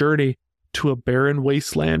arduous journey to a barren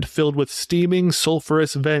wasteland filled with steaming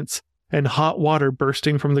sulfurous vents and hot water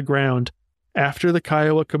bursting from the ground. After the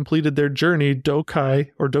Kiowa completed their journey,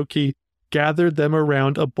 Do-Ki gathered them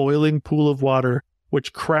around a boiling pool of water,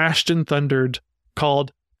 which crashed and thundered,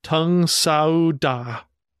 called Tung Sau Da,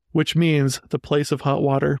 which means the place of hot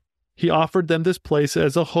water. He offered them this place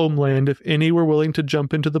as a homeland if any were willing to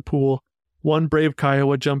jump into the pool. One brave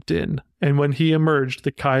Kiowa jumped in, and when he emerged,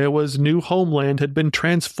 the Kiowa's new homeland had been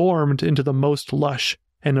transformed into the most lush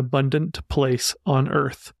and abundant place on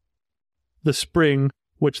earth. The spring,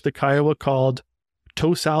 which the Kiowa called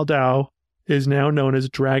To Sau Dao, is now known as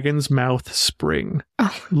Dragon's Mouth Spring,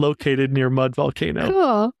 located near Mud Volcano.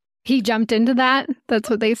 Cool. He jumped into that? That's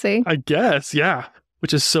what they say? I guess, yeah.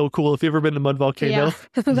 Which is so cool. If you've ever been to Mud Volcano, yeah.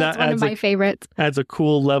 That's one of my favorites. Adds a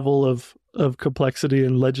cool level of complexity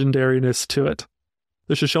and legendariness to it.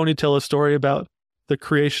 The Shoshone tell a story about the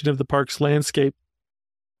creation of the park's landscape.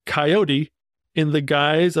 Coyote, in the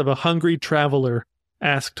guise of a hungry traveler,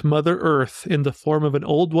 asked Mother Earth in the form of an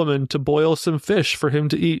old woman to boil some fish for him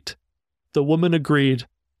to eat. The woman agreed,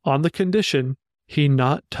 on the condition he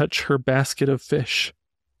not touch her basket of fish.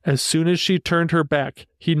 As soon as she turned her back,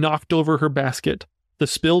 he knocked over her basket, the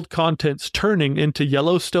spilled contents turning into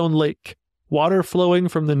Yellowstone Lake, water flowing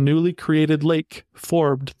from the newly created lake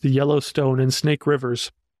formed the Yellowstone and Snake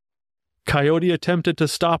Rivers. Coyote attempted to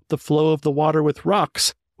stop the flow of the water with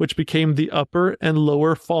rocks, which became the upper and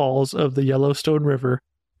lower falls of the Yellowstone River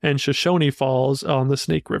and Shoshone Falls on the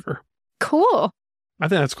Snake River. Cool. I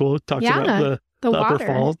think that's cool. It talks about the upper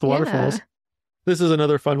falls, the waterfalls. This is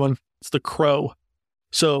another fun one. It's the Crow.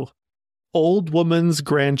 So, old woman's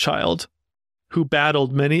grandchild who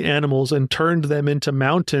battled many animals and turned them into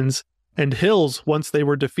mountains and hills once they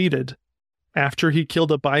were defeated. After he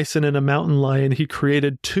killed a bison and a mountain lion, he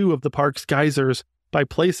created 2 of the park's geysers by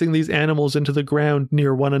placing these animals into the ground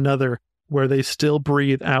near one another, where they still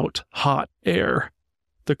breathe out hot air.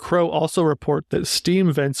 The Crow also report that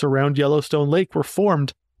steam vents around Yellowstone Lake were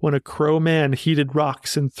formed when a Crow man heated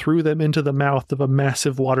rocks and threw them into the mouth of a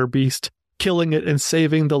massive water beast, killing it and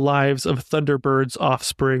saving the lives of Thunderbird's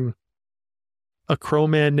offspring. A Crow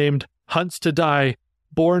man named Hunts to Die,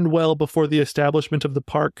 born well before the establishment of the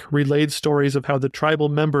park, relayed stories of how the tribal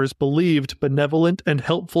members believed benevolent and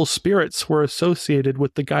helpful spirits were associated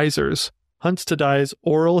with the geysers. Hunts to Die's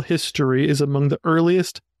oral history is among the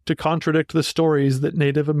earliest to contradict the stories that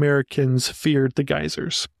Native Americans feared the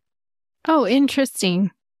geysers. Oh, interesting.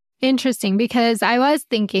 Interesting, because I was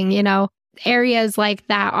thinking, areas like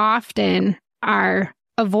that often are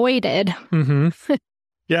avoided. Mm-hmm.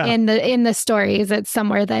 Yeah. In the stories, it's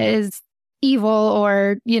somewhere that is evil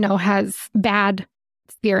or, has bad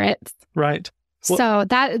spirits. Right. Well, so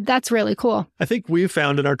that's really cool. I think we've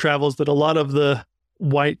found in our travels that a lot of the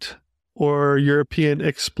white or European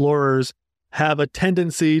explorers have a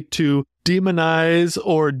tendency to demonize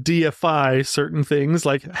or deify certain things.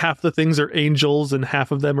 Like half the things are angels and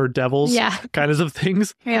half of them are devils, kinds of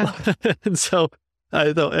things. Yeah. And so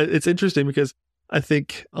it's interesting because I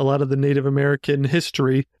think a lot of the Native American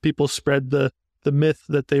history, people spread the myth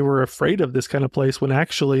that they were afraid of this kind of place when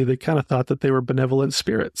actually they kind of thought that they were benevolent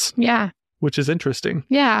spirits. Yeah. Which is interesting.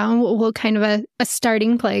 Yeah. Well, kind of a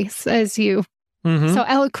starting place, as you so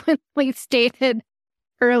eloquently stated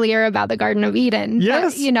earlier about the Garden of Eden.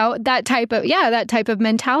 Yes. But, that type of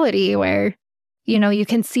mentality where, you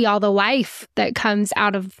can see all the life that comes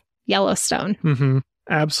out of Yellowstone. Mm-hmm.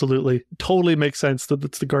 Absolutely. Totally makes sense that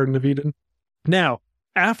it's the Garden of Eden. Now,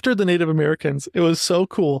 after the Native Americans, it was so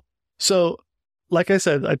cool. So, like I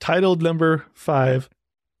said, I titled number 5,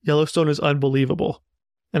 Yellowstone is Unbelievable.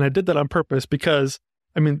 And I did that on purpose because,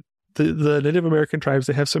 the Native American tribes,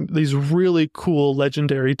 they have these really cool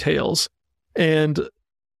legendary tales. And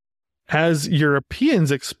as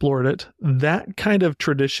Europeans explored it, that kind of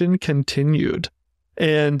tradition continued.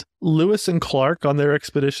 And Lewis and Clark on their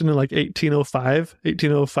expedition in 1805 to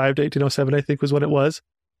 1807, I think was when it was,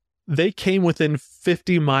 they came within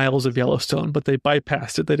 50 miles of Yellowstone, but they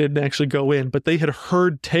bypassed it. They didn't actually go in, but they had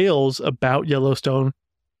heard tales about Yellowstone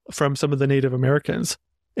from some of the Native Americans.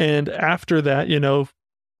 And after that,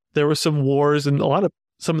 there were some wars, and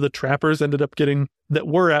some of the trappers ended up that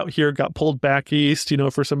were out here got pulled back east,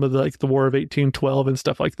 for some of the War of 1812 and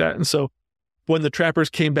stuff like that. And so when the trappers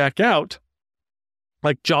came back out,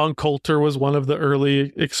 John Coulter was one of the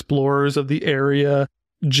early explorers of the area.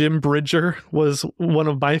 Jim Bridger was one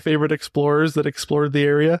of my favorite explorers that explored the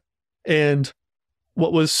area. And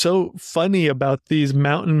what was so funny about these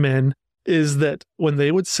mountain men is that when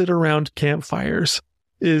they would sit around campfires,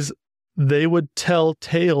 they would tell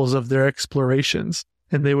tales of their explorations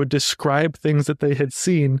and they would describe things that they had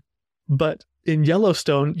seen. But in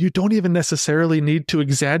Yellowstone, you don't even necessarily need to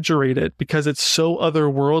exaggerate it because it's so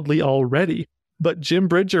otherworldly already. But Jim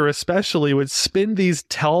Bridger especially would spin these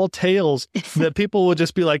tall tales that people would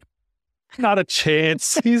just be like, not a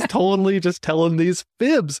chance. He's totally just telling these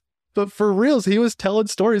fibs. But for reals, he was telling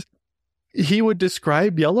stories. He would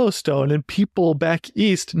describe Yellowstone, and people back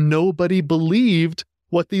east, nobody believed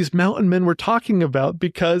what these mountain men were talking about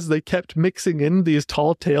because they kept mixing in these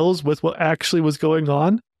tall tales with what actually was going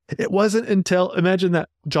on. It wasn't until, imagine that,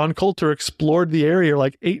 John Coulter explored the area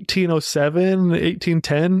 1807,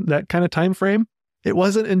 1810, that kind of time frame. It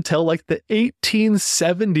wasn't until the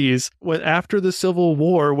 1870s, after the Civil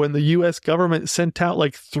War, when the U.S. government sent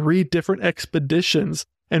out 3 different expeditions.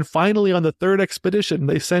 And finally, on the 3rd expedition,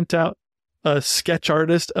 they sent out a sketch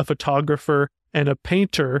artist, a photographer, and a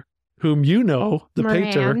painter, whom the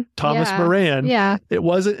painter, Thomas Moran. Yeah. It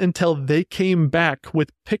wasn't until they came back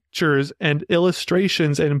with pictures and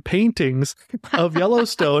illustrations and paintings of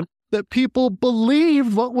Yellowstone that people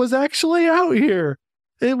believed what was actually out here.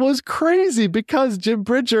 It was crazy because Jim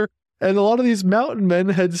Bridger and a lot of these mountain men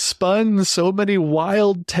had spun so many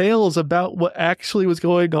wild tales about what actually was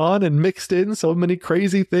going on and mixed in so many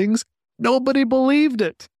crazy things. Nobody believed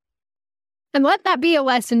it. And let that be a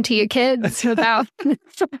lesson to you kids about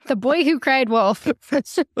the boy who cried wolf.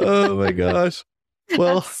 Oh my gosh.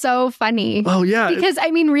 Well, that's so funny. Oh yeah. Because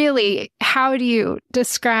I mean, really, how do you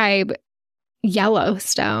describe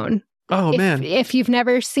Yellowstone? Oh man. If you've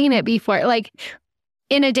never seen it before, like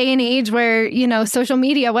in a day and age where, you know, social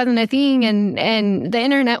media wasn't a thing and the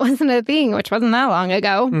internet wasn't a thing, which wasn't that long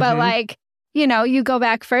ago. Mm-hmm. But like, you know, you go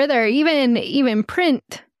back further, even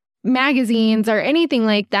print magazines or anything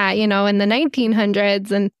like that, you know, in the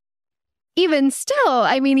 1900s. And even still,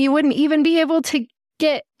 I mean, you wouldn't even be able to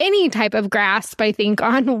get any type of grasp, I think,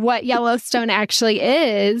 on what Yellowstone actually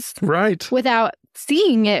is. Right. Without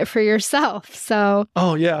seeing it for yourself. So.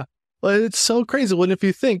 Oh, yeah. Well, it's so crazy. When if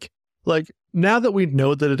you think, like, now that we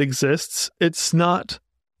know that it exists, it's not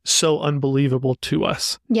so unbelievable to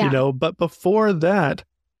us, you know, but before that,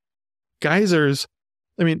 geysers,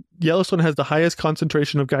 I mean, Yellowstone has the highest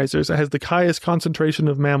concentration of geysers. It has the highest concentration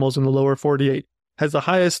of mammals in the lower 48, has the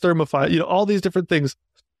highest thermophile, you know, all these different things.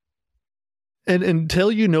 And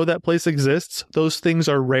until you know that place exists, those things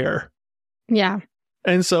are rare. Yeah.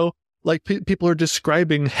 And so, like, people are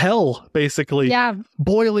describing hell, basically. Yeah.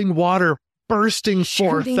 Boiling water bursting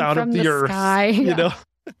forth out of the earth. Sky. You know?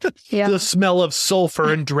 The smell of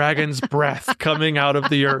sulfur and dragon's breath coming out of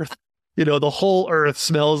the earth. You know, the whole earth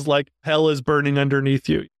smells like hell is burning underneath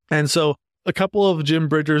you. And so a couple of Jim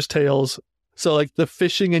Bridger's tales, so like the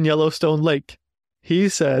fishing in Yellowstone Lake, he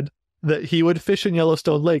said that he would fish in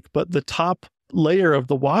Yellowstone Lake, but the top layer of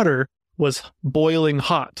the water was boiling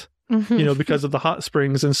hot, you know, because of the hot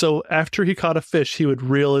springs. And so after he caught a fish, he would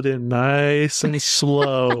reel it in nice and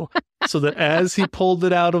slow so that as he pulled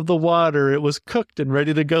it out of the water, it was cooked and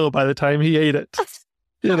ready to go by the time he ate it.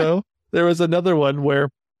 You know, there was another one where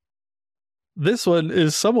this one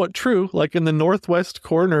is somewhat true, like in the northwest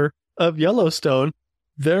corner of Yellowstone,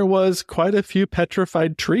 there was quite a few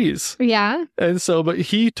petrified trees. Yeah. And so, but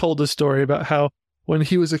he told a story about how when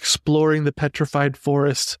he was exploring the petrified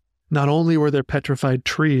forest, not only were there petrified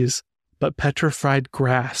trees, but petrified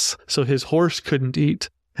grass. So his horse couldn't eat.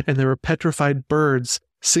 And there were petrified birds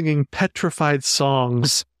singing petrified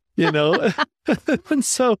songs, you know? And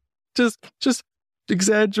so just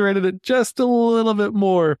exaggerated it just a little bit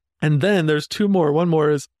more. And then there's two more. One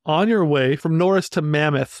more is on your way from Norris to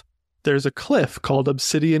Mammoth. There's a cliff called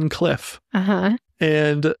Obsidian Cliff. Uh-huh.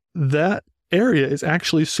 And that area is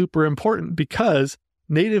actually super important because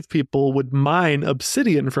native people would mine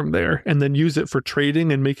obsidian from there and then use it for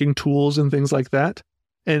trading and making tools and things like that.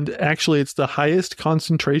 And actually, it's the highest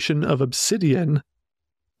concentration of obsidian,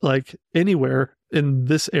 like anywhere in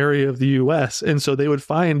this area of the U.S. And so they would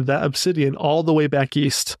find that obsidian all the way back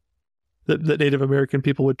east. That Native American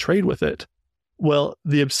people would trade with it. Well,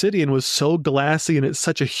 the obsidian was so glassy and it's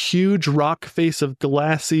such a huge rock face of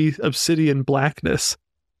glassy obsidian blackness.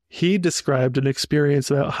 He described an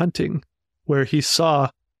experience about hunting where he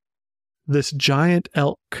saw this giant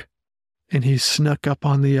elk and he snuck up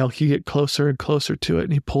on the elk. He get closer and closer to it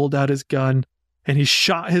and he pulled out his gun and he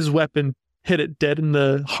shot his weapon, hit it dead in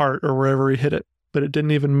the heart or wherever he hit it, but it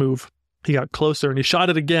didn't even move. He got closer and he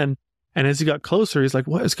shot it again. And as he got closer, he's like,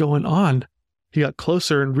 what is going on? He got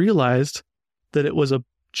closer and realized that it was a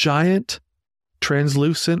giant,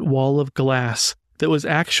 translucent wall of glass that was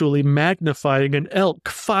actually magnifying an elk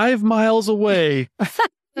 5 miles away.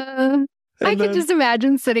 I could just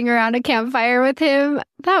imagine sitting around a campfire with him.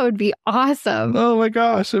 That would be awesome. Oh my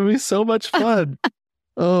gosh, it'd be so much fun.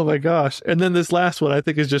 Oh my gosh. And then this last one I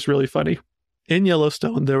think is just really funny. In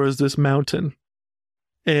Yellowstone, there was this mountain,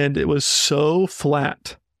 and it was so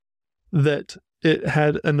flat that it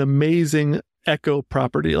had an amazing echo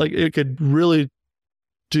property. Like it could really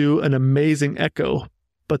do an amazing echo.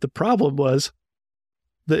 But the problem was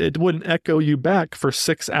that it wouldn't echo you back for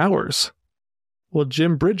 6 hours. Well,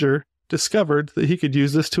 Jim Bridger discovered that he could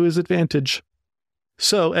use this to his advantage.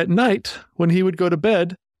 So at night, when he would go to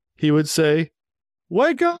bed, he would say,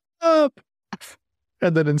 "Wake up!"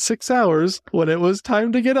 And then in 6 hours, when it was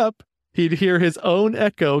time to get up, he'd hear his own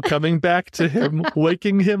echo coming back to him,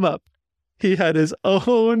 waking him up. He had his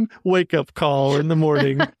own wake-up call in the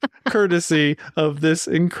morning, courtesy of this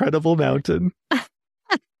incredible mountain.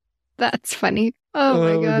 That's funny. Oh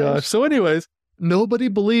my gosh. So anyways, nobody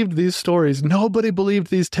believed these stories. Nobody believed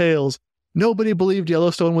these tales. Nobody believed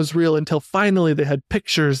Yellowstone was real until finally they had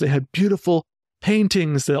pictures. They had beautiful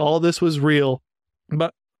paintings that all this was real.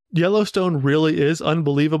 But Yellowstone really is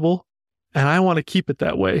unbelievable, and I want to keep it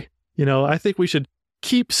that way. You know, I think we should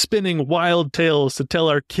keep spinning wild tales to tell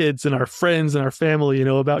our kids and our friends and our family, you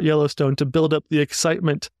know, about Yellowstone to build up the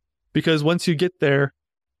excitement. Because once you get there,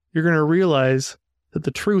 you're going to realize that the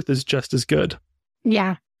truth is just as good.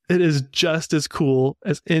 Yeah. it is just as cool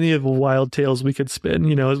as any of the wild tales we could spin.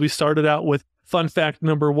 You know, as we started out with fun fact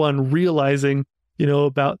number 1, realizing, you know,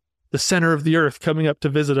 about the center of the earth coming up to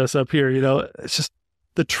visit us up here. You know, it's just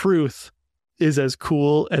the truth is as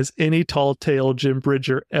cool as any tall tale Jim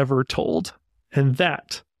Bridger ever told. And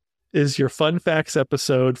that is your fun facts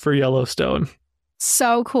episode for Yellowstone.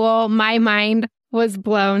 So cool. My mind was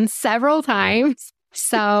blown several times.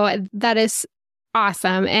 So that is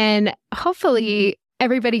awesome. And hopefully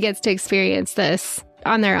everybody gets to experience this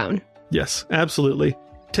on their own. Yes, absolutely.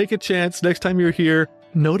 Take a chance next time you're here.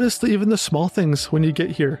 Notice even the small things when you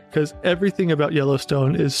get here, because everything about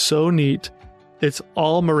Yellowstone is so neat. It's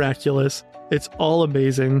all miraculous. It's all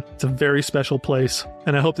amazing. It's a very special place.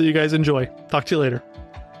 And I hope that you guys enjoy. Talk to you later.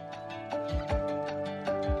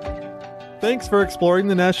 Thanks for exploring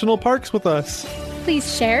the national parks with us.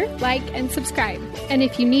 Please share, like, and subscribe. And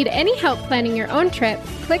if you need any help planning your own trip,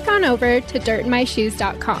 click on over to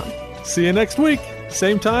dirtandmyshoes.com. See you next week.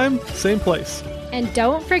 Same time, same place. And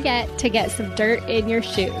don't forget to get some dirt in your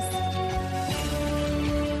shoes.